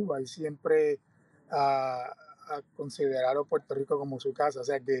de Cuba y siempre ha considerado Puerto Rico como su casa. O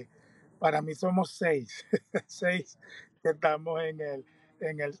sea que para mí somos 6, 6 que estamos en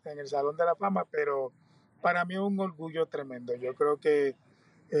el Salón de la Fama, pero para mí es un orgullo tremendo. Yo creo que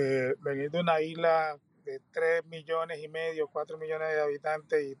venir de una isla de 3,5 millones, 4 millones de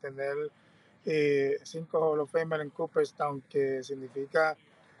habitantes y tener 5 Hall of Famer en Cooperstown, que significa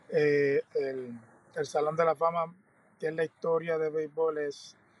el Salón de la Fama, que es la historia de béisbol,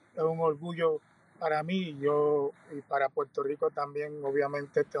 es un orgullo para mí yo y para Puerto Rico también,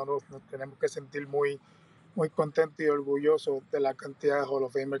 obviamente nos tenemos que sentir muy contentos y orgullosos de la cantidad de Hall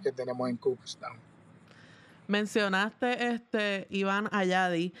of Famer que tenemos en Cooperstown. Mencionaste Iván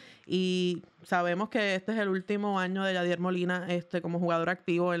Ayadi y sabemos que este es el último año de Yadier Molina como jugador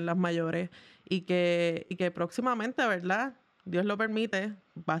activo en las mayores y que próximamente, ¿verdad? Dios lo permite,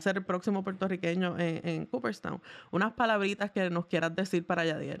 va a ser el próximo puertorriqueño en Cooperstown. Unas palabritas que nos quieras decir para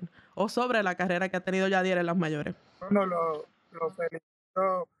Yadier o sobre la carrera que ha tenido Yadier en las mayores. Bueno,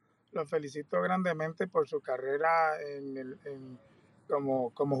 lo felicito grandemente por su carrera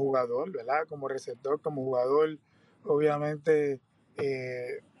como jugador, ¿verdad? Como receptor, como jugador. Obviamente,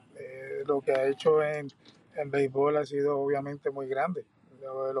 lo que ha hecho en béisbol ha sido obviamente muy grande.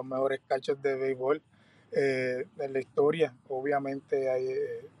 Uno de los mejores catchers de béisbol de la historia.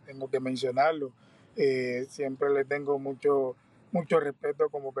 Obviamente, tengo que mencionarlo. Siempre le tengo mucho respeto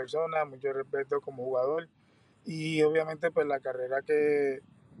como persona, mucho respeto como jugador y obviamente pues la carrera que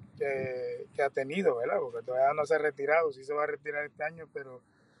ha tenido, ¿verdad? Porque todavía no se ha retirado, sí se va a retirar este año, pero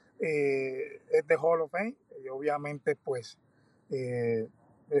es de Hall of Fame y obviamente pues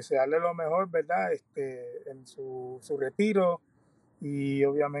desearle lo mejor, ¿verdad? En su retiro y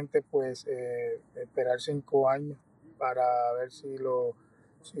obviamente pues esperar 5 años para ver si lo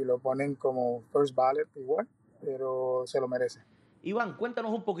ponen como first ballot igual, pero se lo merece. Iván,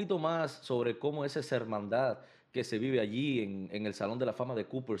 cuéntanos un poquito más sobre cómo es esa hermandad que se vive allí en el Salón de la Fama de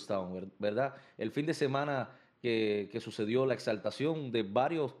Cooperstown, ¿verdad? El fin de semana que sucedió la exaltación de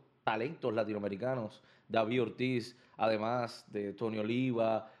varios talentos latinoamericanos, David Ortiz, además de Tony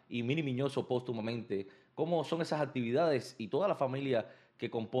Oliva y Mini Miñoso póstumamente. ¿Cómo son esas actividades y toda la familia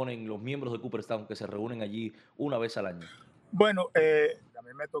que componen los miembros de Cooperstown que se reúnen allí una vez al año? Bueno, a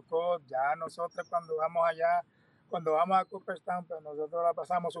mí me tocó, ya nosotros cuando vamos allá, cuando vamos a Cooperstown, pues nosotros la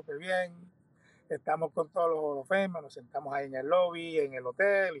pasamos súper bien, estamos con todos los Hall of Fame, nos sentamos ahí en el lobby, en el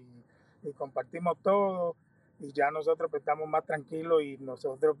hotel y compartimos todo y ya nosotros pues, estamos más tranquilos y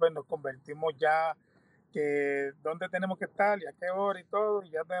nosotros pues nos convertimos ya que dónde tenemos que estar y a qué hora y todo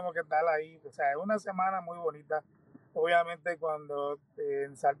y ya tenemos que estar ahí. O sea, es una semana muy bonita. Obviamente cuando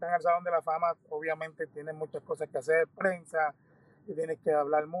saltan al Salón de la Fama, obviamente tienen muchas cosas que hacer, prensa, y tienes que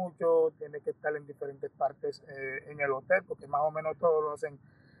hablar mucho, tienes que estar en diferentes partes en el hotel, porque más o menos todo lo hacen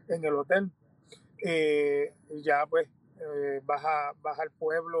en el hotel. Y ya pues vas al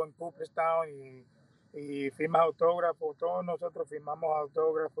pueblo en Cooperstown y firmas autógrafos, todos nosotros firmamos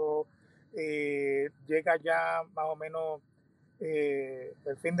autógrafos, llega ya más o menos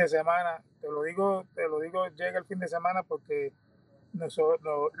el fin de semana, te lo digo, llega el fin de semana porque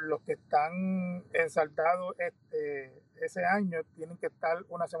los que están ensaltados ese año tienen que estar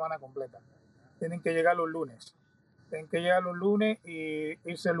una semana completa, tienen que llegar los lunes. Tienen que llegar los lunes y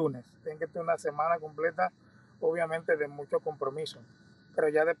irse el lunes. Tienen que tener una semana completa, obviamente de mucho compromiso. Pero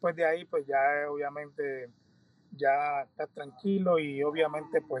ya después de ahí, pues ya obviamente ya estás tranquilo y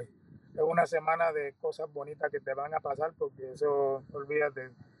obviamente pues es una semana de cosas bonitas que te van a pasar porque eso, olvídate,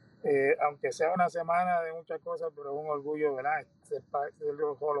 aunque sea una semana de muchas cosas, pero es un orgullo, ¿verdad? Ser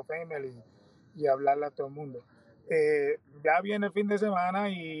los Hall of Famer y hablarle a todo el mundo. Ya viene el fin de semana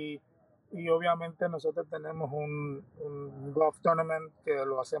y obviamente nosotros tenemos un golf tournament que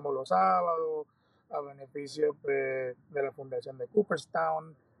lo hacemos los sábados a beneficio de la Fundación de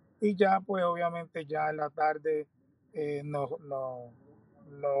Cooperstown y ya pues obviamente ya en la tarde pues,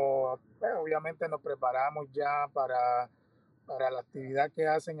 obviamente nos preparamos ya para la actividad que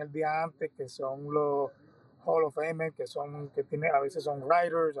hacen el día antes, que son los Hall of Fame, a veces son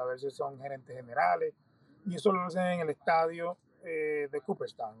writers, a veces son gerentes generales, y eso lo hacen en el estadio de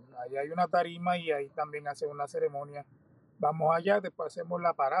Cooperstown. Ahí hay una tarima y ahí también hacen una ceremonia. Vamos allá, después hacemos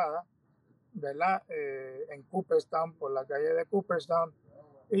la parada, ¿verdad? En Cooperstown, por la calle de Cooperstown,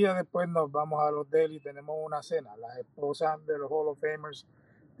 y ya después nos vamos al hotel y tenemos una cena. Las esposas de los Hall of Famers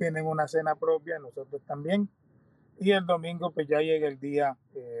tienen una cena propia, nosotros también. Y el domingo pues ya llega el día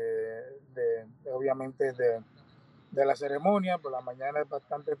obviamente de la ceremonia, por la mañana es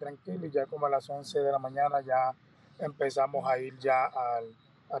bastante tranquilo y ya como a las 11 de la mañana ya empezamos a ir ya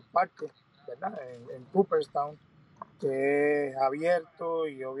al parque, ¿verdad? En Cooperstown, que es abierto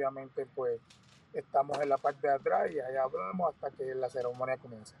y obviamente pues estamos en la parte de atrás y allá hablamos hasta que la ceremonia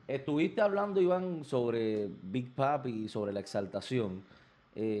comience. Estuviste hablando, Iván, sobre Big Papi y sobre la exaltación.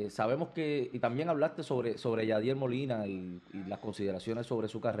 Sabemos que, y también hablaste sobre Yadier Molina y las consideraciones sobre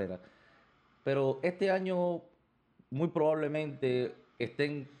su carrera, pero este año muy probablemente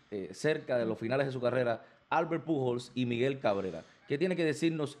estén cerca de los finales de su carrera Albert Pujols y Miguel Cabrera. ¿Qué tiene que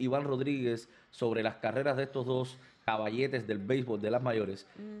decirnos Iván Rodríguez sobre las carreras de estos dos caballetes del béisbol de las mayores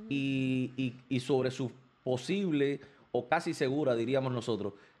y sobre su posible o casi segura, diríamos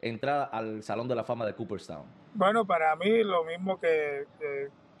nosotros, entrada al Salón de la Fama de Cooperstown? Bueno, para mí lo mismo que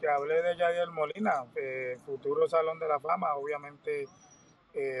hablé de Yadier Molina, futuro Salón de la Fama. Obviamente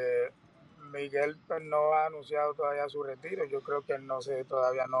Miguel pues, no ha anunciado todavía su retiro. Yo creo que él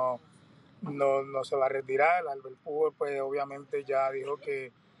todavía no se va a retirar. Albert Pujols pues obviamente ya dijo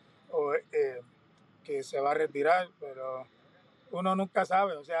que se va a retirar, pero uno nunca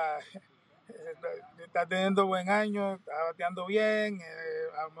sabe. O sea, está teniendo buen año, está bateando bien,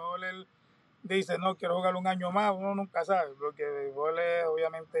 a lo mejor él dice, no, quiero jugar un año más, uno nunca sabe, porque el béisbol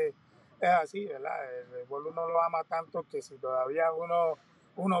obviamente es así, ¿verdad? El béisbol uno lo ama tanto que si todavía uno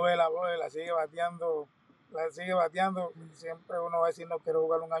ve la bola y la sigue bateando, siempre uno va a decir, no quiero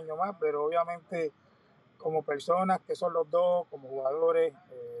jugar un año más, pero obviamente como personas que son los dos, como jugadores,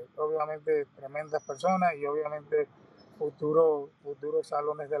 obviamente tremendas personas y obviamente futuros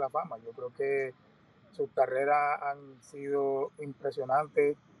salones de la fama. Yo creo que sus carreras han sido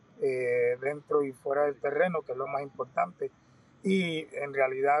impresionantes dentro y fuera del terreno, que es lo más importante. Y en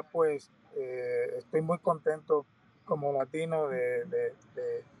realidad, pues, estoy muy contento como latino de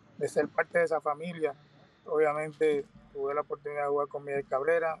ser parte de esa familia. Obviamente, tuve la oportunidad de jugar con Miguel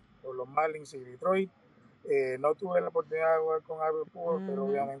Cabrera, con los Marlins y Detroit. No tuve la oportunidad de jugar con Albert Pujols, pero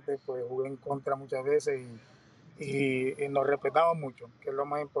obviamente pues jugué en contra muchas veces y nos respetamos mucho, que es lo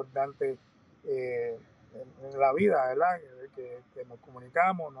más importante en la vida, ¿verdad? Que nos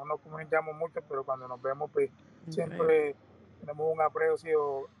comunicamos, no nos comunicamos mucho, pero cuando nos vemos pues siempre tenemos un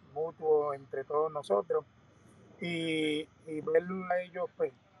aprecio mutuo entre todos nosotros y verlos a ellos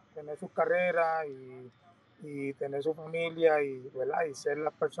pues tener sus carreras y tener su familia ¿verdad? Y ser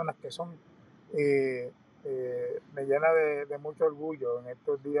las personas que son. Me llena de mucho orgullo. En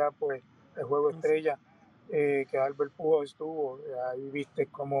estos días, pues, el juego estrella que Albert Pujols estuvo, ahí viste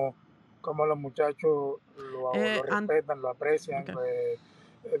cómo los muchachos lo respetan, lo aprecian. Okay.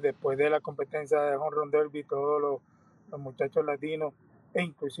 Pues, después de la competencia de Home Run Derby, todos los muchachos latinos e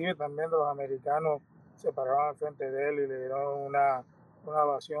inclusive también los americanos se pararon al frente de él y le dieron una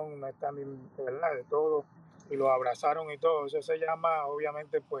ovación, una standing, ¿verdad? De todo, y lo abrazaron y todo. Eso se llama,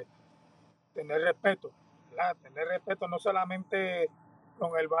 obviamente, pues, tener respeto, ¿verdad? Tener respeto no solamente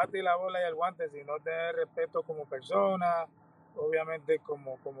con el bate y la bola y el guante, sino tener respeto como persona, obviamente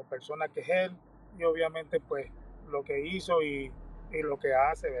como persona que es él, y obviamente pues lo que hizo y lo que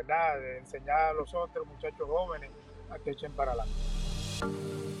hace, ¿verdad? De enseñar a los otros muchachos jóvenes a que echen para adelante.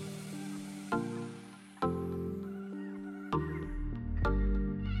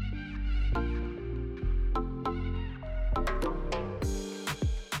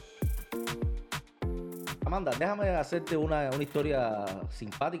 Amanda, déjame hacerte una historia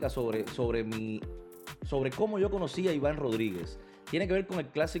simpática sobre cómo yo conocí a Iván Rodríguez. Tiene que ver con el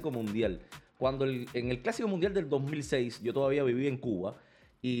Clásico Mundial. En el Clásico Mundial del 2006, yo todavía vivía en Cuba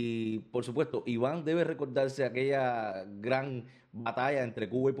y, por supuesto, Iván debe recordarse aquella gran batalla entre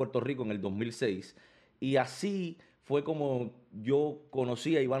Cuba y Puerto Rico en el 2006. Y así fue como yo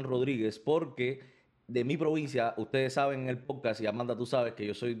conocí a Iván Rodríguez, porque de mi provincia, ustedes saben en el podcast, y Amanda, tú sabes que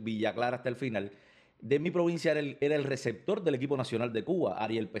yo soy Villa Clara hasta el final, de mi provincia era el receptor del equipo nacional de Cuba,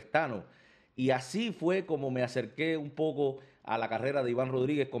 Ariel Pestano. Y así fue como me acerqué un poco a la carrera de Iván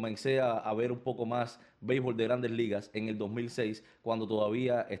Rodríguez. Comencé a ver un poco más béisbol de Grandes Ligas en el 2006, cuando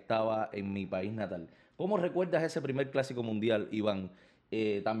todavía estaba en mi país natal. ¿Cómo recuerdas ese primer Clásico Mundial, Iván?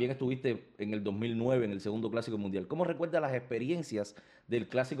 También estuviste en el 2009 en el segundo Clásico Mundial. ¿Cómo recuerdas las experiencias del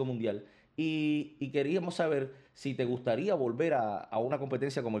Clásico Mundial? Y queríamos saber si te gustaría volver a una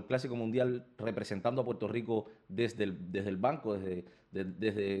competencia como el Clásico Mundial representando a Puerto Rico desde el banco,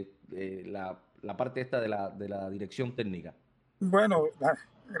 desde la parte esta de la dirección técnica. Bueno,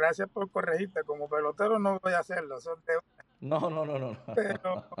 gracias por corregirte. Como pelotero no voy a hacerlo, No.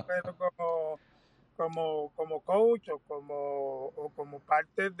 pero como coach o como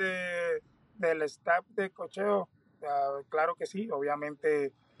parte del staff de cocheo, claro que sí,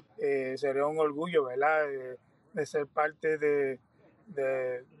 obviamente sería un orgullo, ¿verdad? De ser parte de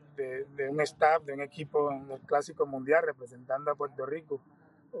un staff, de un equipo en el Clásico Mundial representando a Puerto Rico.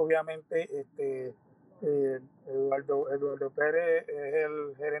 Obviamente, Eduardo Pérez es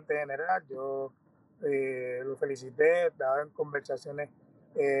el gerente general. Yo lo felicité, estaba en conversaciones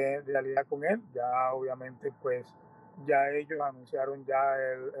en realidad con él. Ya obviamente pues ya ellos anunciaron ya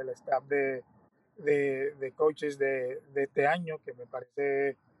el staff de coaches de este año, que me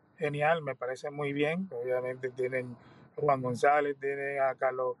parece genial, me parece muy bien. Obviamente tienen a Juan González, tienen a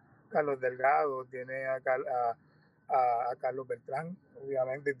Carlos Delgado, tienen a Carlos Beltrán.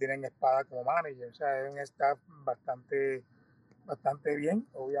 Obviamente tienen Espada como manager, o sea, es un staff bastante bien.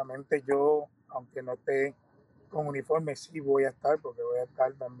 Obviamente yo, aunque no esté con uniforme, sí voy a estar, porque voy a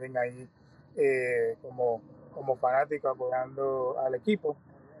estar también ahí como fanático apoyando al equipo.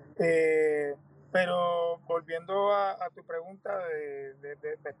 Eh, pero volviendo a tu pregunta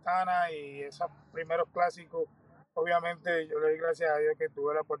de Pestana y esos primeros clásicos, obviamente yo le doy gracias a Dios que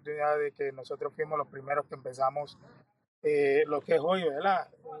tuve la oportunidad de que nosotros fuimos los primeros que empezamos lo que es hoy, ¿verdad?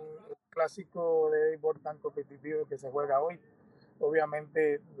 Un clásico de béisbol tan competitivo que se juega hoy.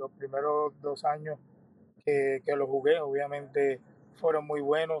 Obviamente los primeros 2 años que lo jugué, obviamente fueron muy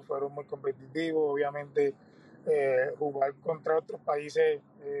buenos, fueron muy competitivos, obviamente jugar contra otros países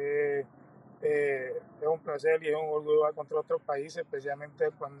es un placer y es un orgullo jugar contra otros países, especialmente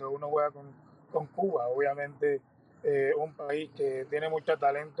cuando uno juega con Cuba, obviamente un país que tiene mucho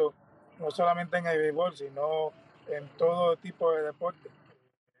talento, no solamente en el béisbol, sino en todo tipo de deporte.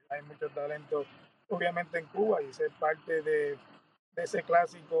 Hay mucho talento, obviamente, en Cuba y ser parte de ese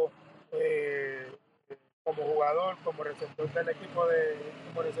clásico eh, como jugador, como receptor del equipo de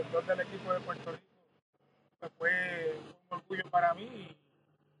Puerto Rico, pues fue un orgullo para mí. Y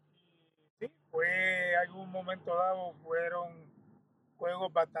sí, fue algún momento dado, fueron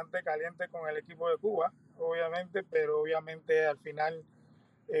juegos bastante calientes con el equipo de Cuba, obviamente, pero obviamente al final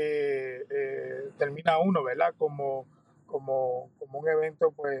termina uno, ¿verdad? Como un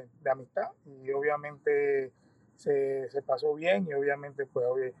evento pues de amistad y obviamente se pasó bien y obviamente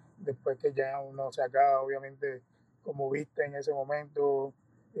pues después que ya uno se acaba, obviamente como viste en ese momento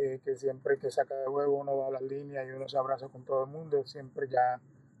que siempre que saca de juego uno va a las líneas y uno se abraza con todo el mundo, siempre ya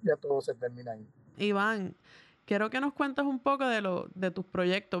todo se termina ahí. Iván, quiero que nos cuentes un poco de tus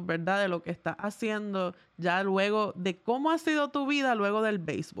proyectos, ¿verdad? De lo que estás haciendo ya luego, de cómo ha sido tu vida luego del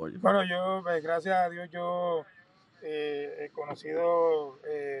béisbol. Bueno, yo, gracias a Dios, yo he conocido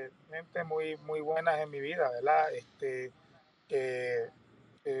gente muy buenas en mi vida, ¿verdad? Que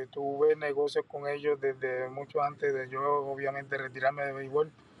tuve negocios con ellos desde mucho antes de yo, obviamente, retirarme de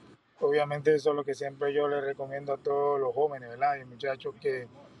béisbol. Obviamente, eso es lo que siempre yo les recomiendo a todos los jóvenes, ¿verdad? Y muchachos que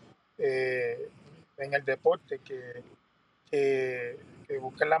en el deporte, que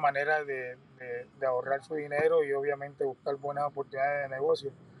busquen la manera de ahorrar su dinero y obviamente buscar buenas oportunidades de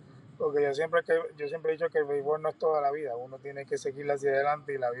negocio. Porque yo siempre he dicho que el béisbol no es toda la vida, uno tiene que seguir hacia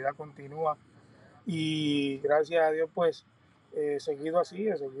adelante y la vida continúa. Y gracias a Dios, pues, he seguido así,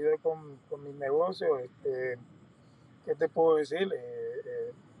 he seguido con mis negocios. ¿Qué te puedo decir?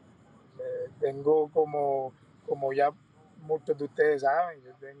 Tengo como ya muchos de ustedes saben,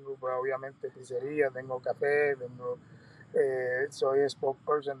 yo tengo pues, obviamente pizzería, tengo café, soy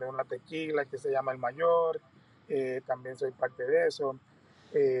spokesperson de una tequila que se llama El Mayor, también soy parte de eso.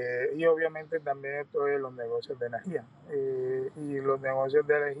 Y obviamente también estoy en los negocios de energía. Y los negocios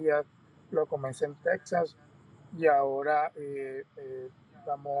de energía lo comencé en Texas y ahora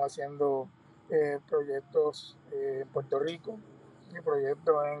estamos haciendo proyectos en Puerto Rico y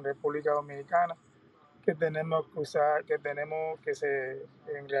proyectos en República Dominicana que tenemos que usar,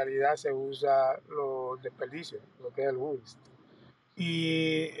 en realidad se usa los desperdicios, lo que es el waste.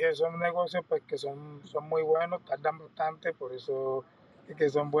 Y son negocios pues que son muy buenos, tardan bastante, por eso es que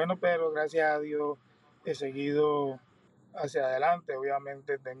son buenos, pero gracias a Dios he seguido hacia adelante.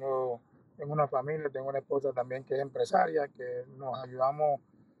 Obviamente tengo una familia, tengo una esposa también que es empresaria, que nos ayudamos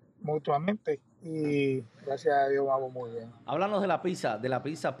mutuamente y gracias a Dios vamos muy bien. Háblanos de la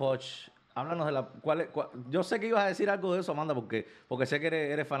pizza Poch. Háblanos de yo sé que ibas a decir algo de eso, Amanda, porque sé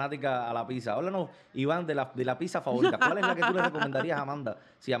que eres fanática a la pizza. Háblanos, Iván, de la pizza favorita. ¿Cuál es la que tú le recomendarías a Amanda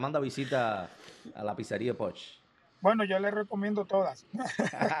si Amanda visita a la pizzería Poch? Bueno, yo les recomiendo todas.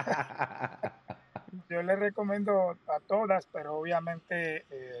 Yo les recomiendo a todas, pero obviamente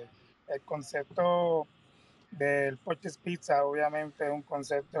el concepto del Poches Pizza, obviamente es un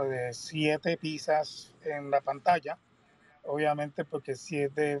concepto de 7 pizzas en la pantalla, obviamente porque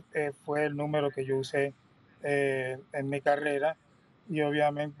 7 fue el número que yo usé en mi carrera y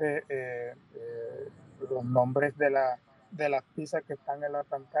obviamente los nombres de las pizzas que están en la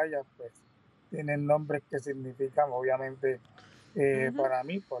pantalla pues tienen nombres que significan obviamente para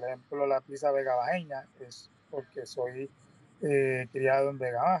mí, por ejemplo la pizza vega bajeña es porque soy criado en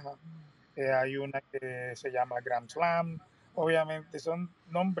Vega Baja. Hay una que se llama Grand Slam. Obviamente son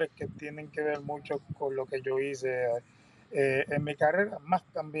nombres que tienen que ver mucho con lo que yo hice en mi carrera, más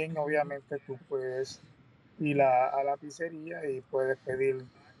también obviamente tú puedes ir a la pizzería y puedes pedir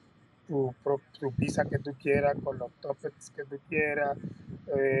tu pizza que tú quieras, con los toppings que tú quieras,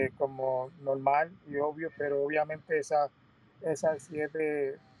 como normal y obvio, pero obviamente esas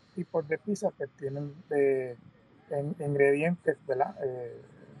 7 tipos de pizza pues tienen ingredientes, ¿verdad?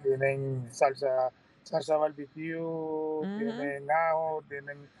 Tienen salsa barbecue, tienen ajo,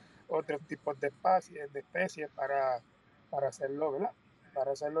 tienen otros tipos de especies para hacerlo, ¿verdad?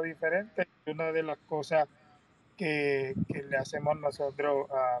 Para hacerlo diferente. Una de las cosas que le hacemos nosotros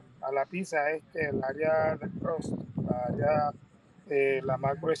a la pizza es que el área del crust, la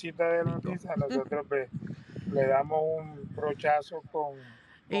más gruesita de la pizza, nosotros le damos un brochazo con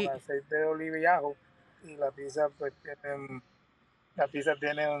Y, aceite de oliva y ajo, y la pizza pues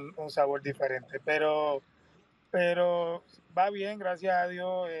tiene un sabor diferente, pero va bien, gracias a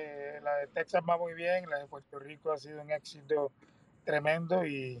Dios. La de Texas va muy bien, la de Puerto Rico ha sido un éxito tremendo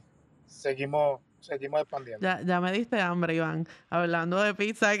y seguimos expandiendo. ya me diste hambre, Iván. Hablando de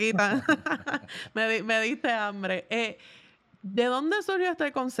pizza aquí, me diste hambre. ¿De dónde surgió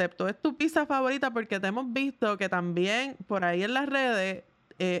este concepto? ¿Es tu pizza favorita? Porque te hemos visto que también por ahí en las redes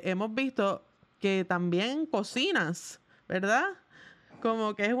hemos visto que también cocinas, ¿verdad?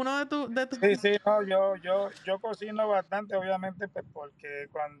 Como que es uno de tus... Sí, no, yo cocino bastante, obviamente, pues porque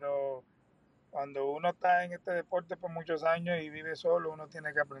cuando uno está en este deporte por muchos años y vive solo, uno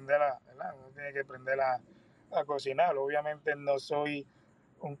tiene que aprender ¿verdad? Uno tiene que aprender a cocinar. Obviamente no soy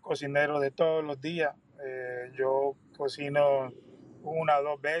un cocinero de todos los días. Yo cocino una o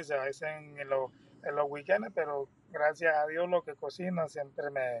dos veces, a veces en los weekends, pero gracias a Dios lo que cocino siempre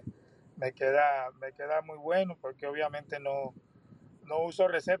me queda muy bueno, porque obviamente no uso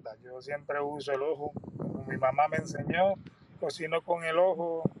recetas, yo siempre uso el ojo. Como mi mamá me enseñó, cocino con el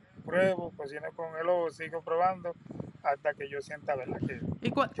ojo, pruebo, cocino con el ojo, sigo probando hasta que yo sienta, ¿verdad? ¿Y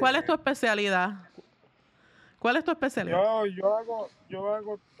cuál es tu especialidad? ¿Cuál es tu especialidad? yo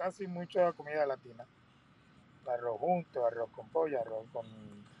hago casi mucha comida latina. Arroz junto, arroz con pollo,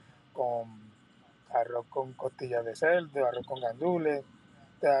 con arroz con costillas de cerdo, arroz con gandules.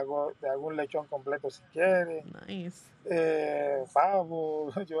 Te hago un lechón completo si quieres. Nice. Pavo,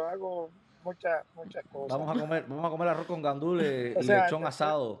 yo hago muchas cosas. Vamos a comer arroz con gandules O y sea, lechón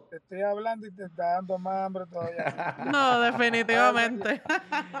asado. te estoy hablando y te está dando más hambre todavía. No, definitivamente.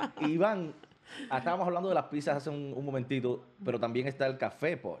 Iván, estábamos hablando de las pizzas hace un momentito, pero también está el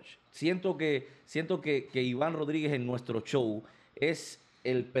café, Poch. Siento que Iván Rodríguez en nuestro show es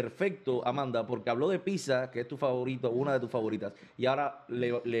el perfecto, Amanda, porque habló de pizza, que es tu favorito, una de tus favoritas, y ahora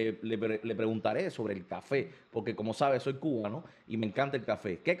le preguntaré sobre el café, porque como sabes, soy cubano y me encanta el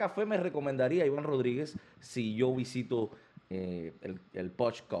café. ¿Qué café me recomendaría Iván Rodríguez si yo visito el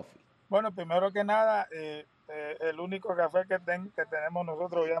Poch Coffee? Bueno, primero que nada, el único café que tenemos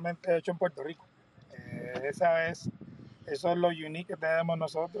nosotros, obviamente, hecho en Puerto Rico. Eso es lo unique que tenemos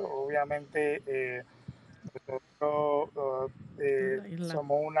nosotros. Obviamente, nosotros La isla.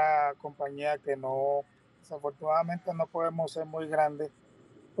 somos una compañía que desafortunadamente no podemos ser muy grandes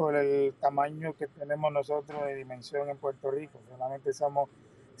por el tamaño que tenemos nosotros de dimensión en Puerto Rico. Solamente somos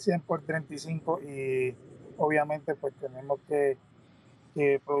 100 por 35 y obviamente pues tenemos que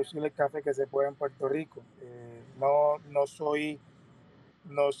producir el café que se puede en Puerto Rico. No soy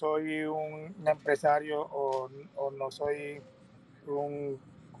un empresario o no soy un,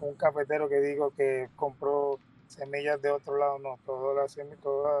 un cafetero que digo que compró semillas de otro lado. No, todas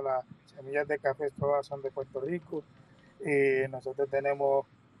las semillas de café todas son de Puerto Rico. Nosotros tenemos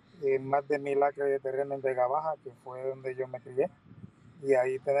más de 1000 acres de terreno en Vega Baja, que fue donde yo me crié, y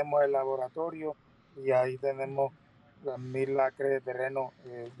ahí tenemos el laboratorio y ahí tenemos las 1000 acres de terreno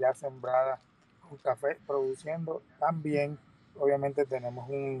ya sembradas con café produciendo. También obviamente tenemos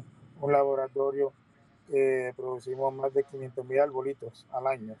un laboratorio que producimos más de 500,000 arbolitos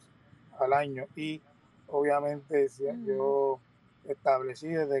al año, y obviamente yo establecí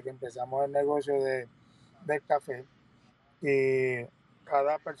desde que empezamos el negocio del café que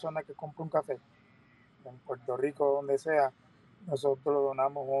cada persona que compra un café en Puerto Rico, donde sea, nosotros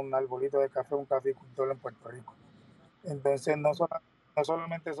donamos un arbolito de café a un caficultor en Puerto Rico. Entonces, no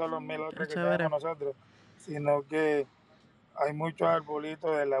solamente son los 1000 acres que Chévere. tenemos nosotros, sino que hay muchos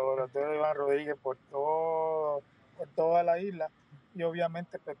arbolitos del laboratorio de Iván Rodríguez por toda la isla, y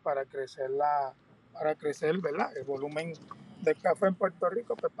obviamente pues para crecer, ¿verdad? El volumen del café en Puerto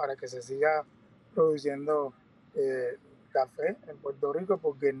Rico, pues para que se siga produciendo eh, café en Puerto Rico,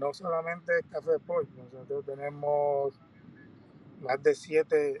 porque no solamente es café Poch, nosotros tenemos más de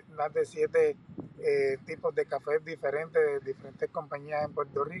siete tipos de cafés diferentes de diferentes compañías en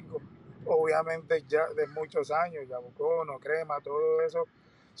Puerto Rico. Obviamente ya de muchos años, Yabucono, Crema, todo eso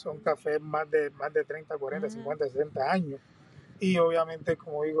son cafés más de 30, 40, 50, 60 años. Y obviamente,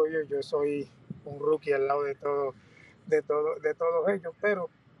 como digo yo soy un rookie al lado de todos ellos, pero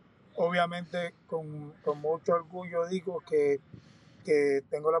obviamente con mucho orgullo digo que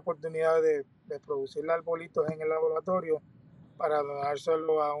tengo la oportunidad de de producir arbolitos en el laboratorio para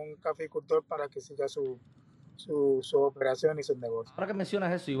dárselo a un caficultor para que siga su operación y sus negocios. Ahora que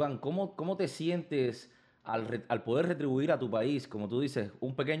mencionas eso, Iván, ¿cómo te sientes al poder retribuir a tu país? Como tú dices,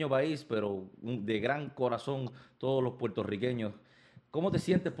 un pequeño país, pero de gran corazón, todos los puertorriqueños. ¿Cómo te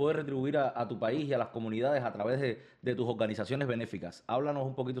sientes poder retribuir a tu país y a las comunidades a través de tus organizaciones benéficas? Háblanos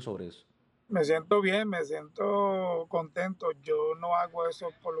un poquito sobre eso. Me siento bien, me siento contento. Yo no hago eso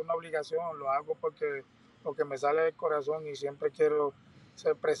por una obligación, lo hago porque me sale del corazón y siempre quiero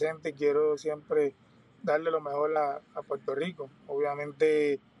ser presente y quiero siempre darle lo mejor a Puerto Rico.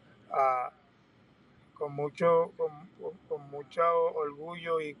 Obviamente, ah, con mucho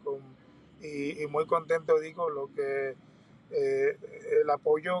orgullo y muy contento digo lo que eh, el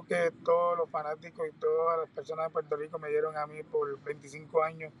apoyo que todos los fanáticos y todas las personas de Puerto Rico me dieron a mí por 25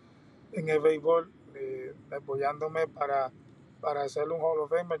 años en el béisbol, apoyándome para hacer un Hall of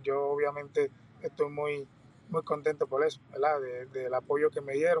Famer. Yo obviamente estoy muy contento por eso, ¿verdad? Del apoyo que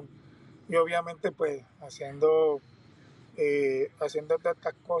me dieron. Y obviamente pues haciendo todas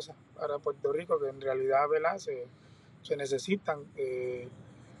estas cosas para Puerto Rico que en realidad, ¿verdad? Se necesitan.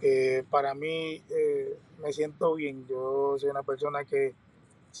 Para mí me siento bien. Yo soy una persona que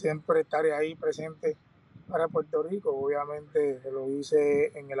siempre estaré ahí presente para Puerto Rico. Obviamente lo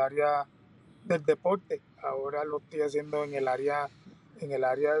hice en el área del deporte, ahora lo estoy haciendo en el área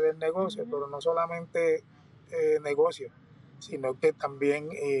del negocio, pero no solamente negocio, sino que también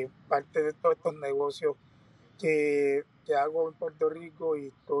parte de todos estos negocios que hago en Puerto Rico y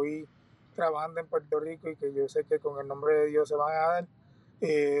estoy trabajando en Puerto Rico y que yo sé que con el nombre de Dios se van a dar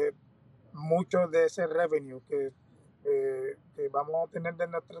eh, mucho de ese revenue que vamos a tener de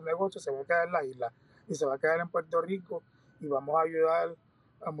nuestros negocios se va a quedar en la isla y se va a quedar en Puerto Rico y vamos a ayudar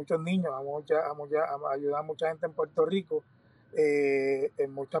a muchos niños, a ayudar a mucha gente en Puerto Rico,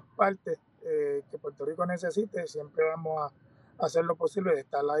 en muchas partes que Puerto Rico necesite, siempre vamos a hacer lo posible de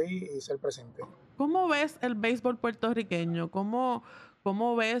estar ahí y ser presente. ¿Cómo ves el béisbol puertorriqueño? ¿Cómo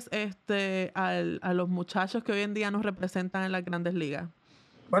ves a los muchachos que hoy en día nos representan en las grandes ligas?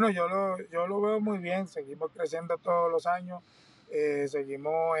 Bueno, yo lo veo muy bien, seguimos creciendo todos los años,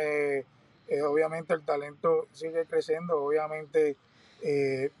 seguimos, obviamente el talento sigue creciendo, obviamente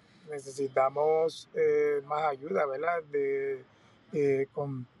eh, necesitamos más ayuda, ¿verdad?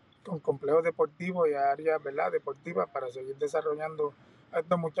 Con complejos deportivos y áreas, ¿verdad? Deportivas para seguir desarrollando a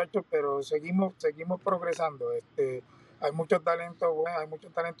estos muchachos, pero seguimos progresando. Hay mucho talento, bueno, hay mucho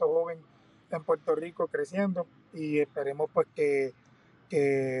talento joven en Puerto Rico creciendo y esperemos pues que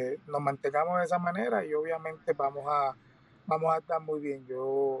nos mantengamos de esa manera y obviamente vamos a estar muy bien.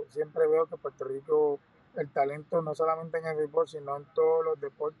 Yo siempre veo que Puerto Rico, el talento no solamente en el béisbol, sino en todos los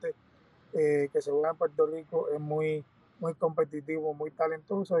deportes que se juegan en Puerto Rico es muy competitivo, muy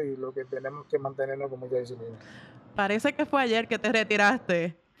talentoso y lo que tenemos que mantenernos con mucha disciplina. Parece que fue ayer que te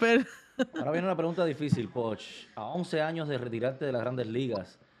retiraste, pero Ahora viene una pregunta difícil, Poch. A 11 años de retirarte de las grandes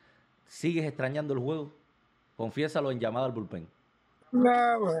ligas, ¿sigues extrañando el juego? Confiésalo en llamada al bullpen.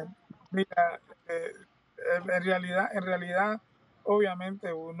 No, bueno, mira, en realidad,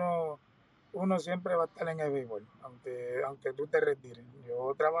 obviamente uno siempre va a estar en el béisbol, aunque tú te retires.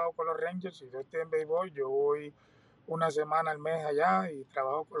 Yo trabajo con los Rangers y yo estoy en béisbol, yo voy una semana al mes allá y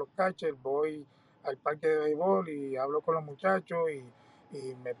trabajo con los catchers, voy al parque de béisbol y hablo con los muchachos y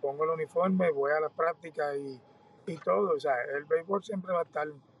me pongo el uniforme, voy a la práctica y todo. O sea, el béisbol siempre va a estar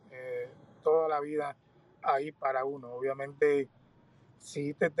toda la vida ahí para uno. Obviamente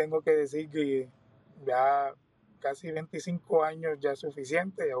sí te tengo que decir que ya casi 25 años ya es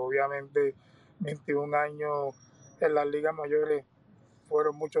suficiente. Obviamente 21 años en las ligas mayores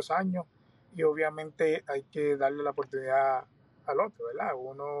fueron muchos años y obviamente hay que darle la oportunidad al otro, ¿verdad?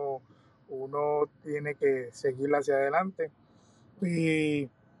 Uno tiene que seguir hacia adelante y,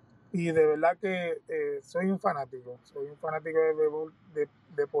 y de verdad que soy un fanático de béisbol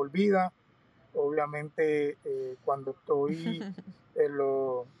de por vida. Obviamente cuando estoy en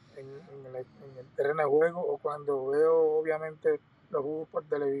el terreno de juego o cuando veo obviamente los juegos por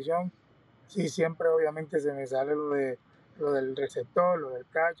televisión, sí siempre obviamente se me sale lo del receptor, lo del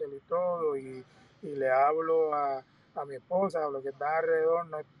catcher y todo, y le hablo a mi esposa o lo que está alrededor,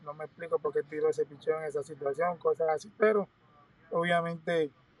 no me explico por qué tiro ese pichón en esa situación, cosas así, pero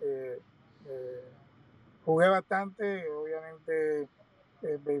obviamente eh, jugué bastante, obviamente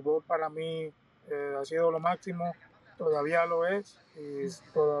el béisbol para mí ha sido lo máximo, todavía lo es y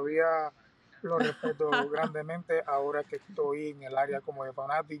todavía lo respeto grandemente ahora que estoy en el área como de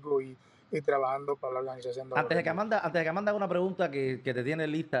fanático y trabajando para la organización de los Antes de que Rangers. Amanda haga una pregunta que te tiene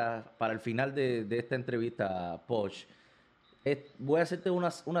lista para el final de esta entrevista, Poch, Voy a hacerte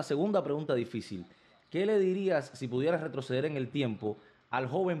una segunda pregunta difícil. ¿Qué le dirías si pudieras retroceder en el tiempo al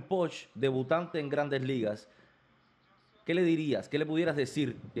joven Poch, debutante en Grandes Ligas? ¿Qué le dirías? ¿Qué le pudieras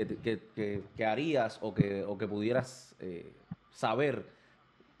decir que harías o que pudieras saber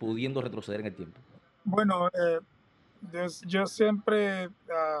pudiendo retroceder en el tiempo? Bueno, yo siempre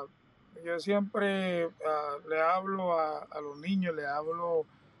le hablo a los niños, le hablo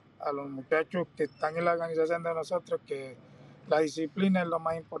a los muchachos que están en la organización de nosotros que la disciplina es lo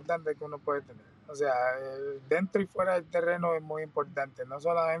más importante que uno puede tener. O sea, dentro y fuera del terreno es muy importante, no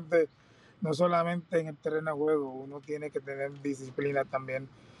solamente en el terreno de juego, uno tiene que tener disciplina también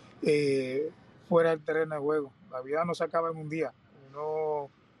fuera del terreno de juego. La vida no se acaba en un día, uno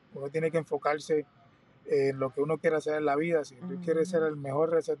tiene que enfocarse en lo que uno quiere hacer en la vida. Si tú quieres ser el mejor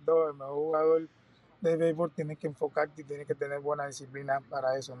receptor, el mejor jugador de béisbol, tienes que enfocarte y tienes que tener buena disciplina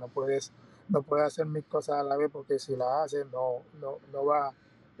para eso. No puedes hacer mil cosas a la vez, porque si las haces no va,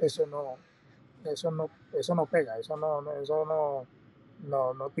 eso no pega, eso no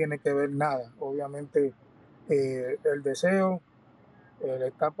tiene que ver nada. Obviamente el deseo, el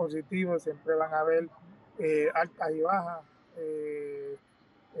estar positivo, siempre van a haber altas y bajas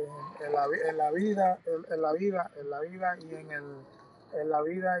en la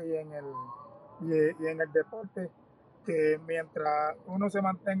vida y en el deporte, que mientras uno se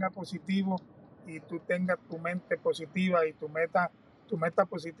mantenga positivo y tú tengas tu mente positiva y tu meta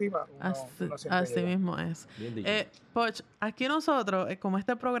positiva, uno así llega. mismo es. Poch, aquí nosotros, como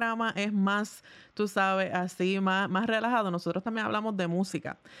este programa es más, tú sabes, así, más relajado, nosotros también hablamos de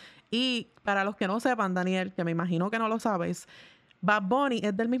música. Y para los que no sepan, Daniel, que me imagino que no lo sabes, Bad Bunny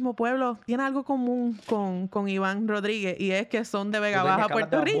es del mismo pueblo, tiene algo común con Iván Rodríguez, y es que son de Vega Baja,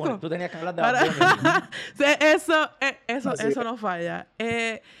 Puerto Rico. Tú tenías que hablar de Bad Bunny. Eso no falla.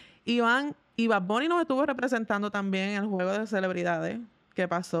 Iván y Bad Bunny nos estuvo representando también en el Juego de Celebridades que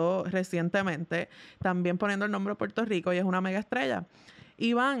pasó recientemente, también poniendo el nombre de Puerto Rico, y es una mega estrella.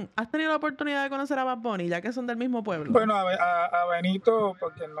 Iván, ¿has tenido la oportunidad de conocer a Bad Bunny, ya que son del mismo pueblo? Bueno, a Benito,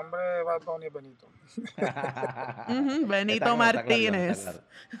 porque el nombre de Bad Bunny es Benito. Benito Martínez.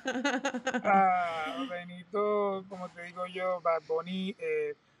 Benito, como te digo yo, Bad Bunny,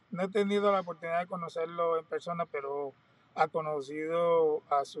 no he tenido la oportunidad de conocerlo en persona, pero ha conocido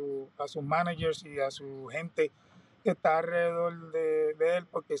a sus managers y a su gente que está alrededor de él,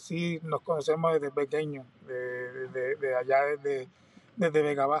 porque sí nos conocemos desde pequeños, de allá desde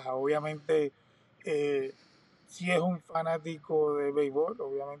Vega Baja. Obviamente sí es un fanático de béisbol,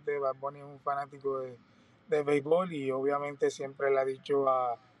 obviamente Bad Bunny es un fanático de béisbol, y obviamente siempre le ha dicho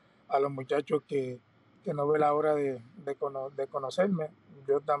a los muchachos que no ve la hora de conocerme.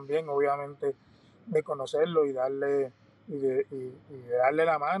 Yo también, obviamente, de conocerlo y darle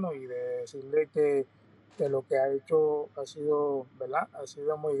la mano y de decirle que lo que ha hecho ha sido, ¿verdad? Ha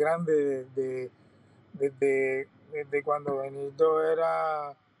sido muy grande desde cuando Benito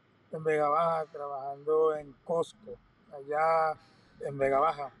era en Vega Baja, trabajando en Costco, allá en Vega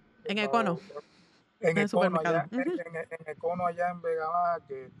Baja. En Econo. En Econo, allá en Vega Baja,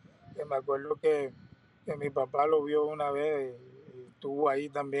 que me acuerdo que mi papá lo vio una vez y estuvo ahí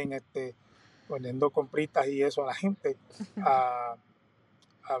también poniendo compritas y eso a la gente, a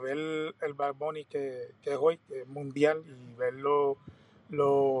ver el Bad Bunny que es hoy, que es mundial, y ver lo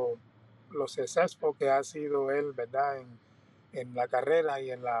successful que ha sido él, ¿verdad? En la carrera y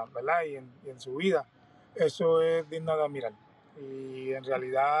en la, ¿verdad? Y en su vida. Eso es digno de admirar. Y en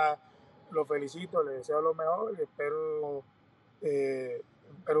realidad lo felicito, le deseo lo mejor y espero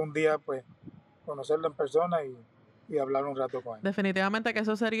un día pues conocerlo en persona y hablar un rato con él. Definitivamente que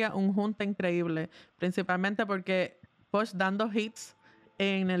eso sería un junte increíble, principalmente porque Poch dando hits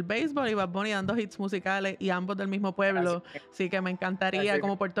en el béisbol y Bad Bunny dando hits musicales, y ambos del mismo pueblo. Así que me encantaría,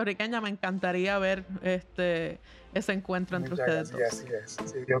 como puertorriqueña, me encantaría ver ese encuentro entre ustedes dos. Así es.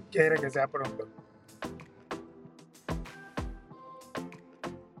 Si Dios quiere que sea pronto.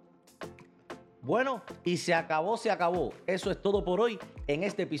 Bueno, y se acabó. Eso es todo por hoy en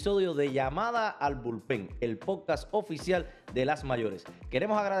este episodio de Llamada al Bullpen, el podcast oficial de Las Mayores.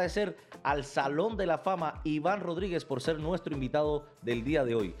 Queremos agradecer al Salón de la Fama Iván Rodríguez por ser nuestro invitado del día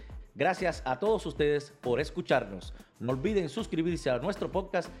de hoy. Gracias a todos ustedes por escucharnos. No olviden suscribirse a nuestro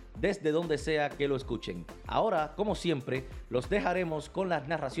podcast desde donde sea que lo escuchen. Ahora, como siempre, los dejaremos con las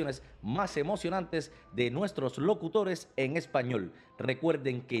narraciones más emocionantes de nuestros locutores en español.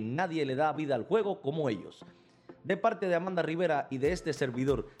 Recuerden que nadie le da vida al juego como ellos. De parte de Amanda Rivera y de este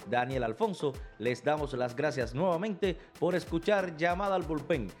servidor, Daniel Alfonso, les damos las gracias nuevamente por escuchar Llamada al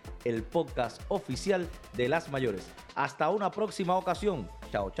Bullpen, el podcast oficial de Las Mayores. Hasta una próxima ocasión.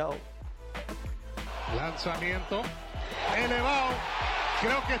 Chao, chao. Lanzamiento. elevado.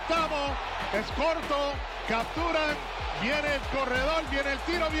 Creo que estamos, es corto, capturan, viene el corredor, viene el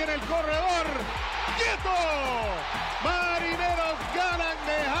tiro, viene el corredor. ¡Quieto! Marineros ganan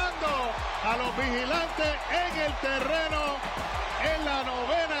dejando a los vigilantes en el terreno. En la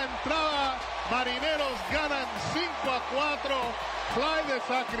novena entrada, Marineros ganan 5-4. Fly de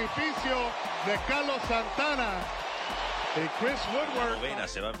sacrificio de Carlos Santana y Chris Woodward. Novena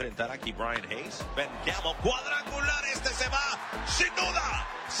se va a enfrentar aquí Brian Hayes. Ben Gamel, cuadrangular, este se va, sin duda.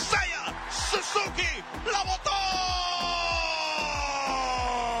 Seiya Suzuki la botó.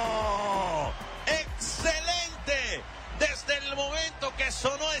 Excelente. Desde el momento que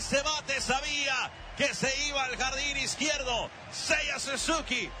sonó ese bate sabía que se iba al jardín izquierdo. Seiya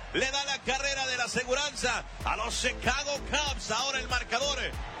Suzuki le da la carrera de la aseguranza a los Chicago Cubs. Ahora el marcador,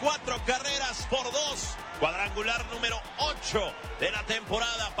 4-2. Cuadrangular número 8 de la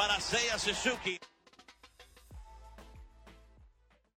temporada para Seiya Suzuki.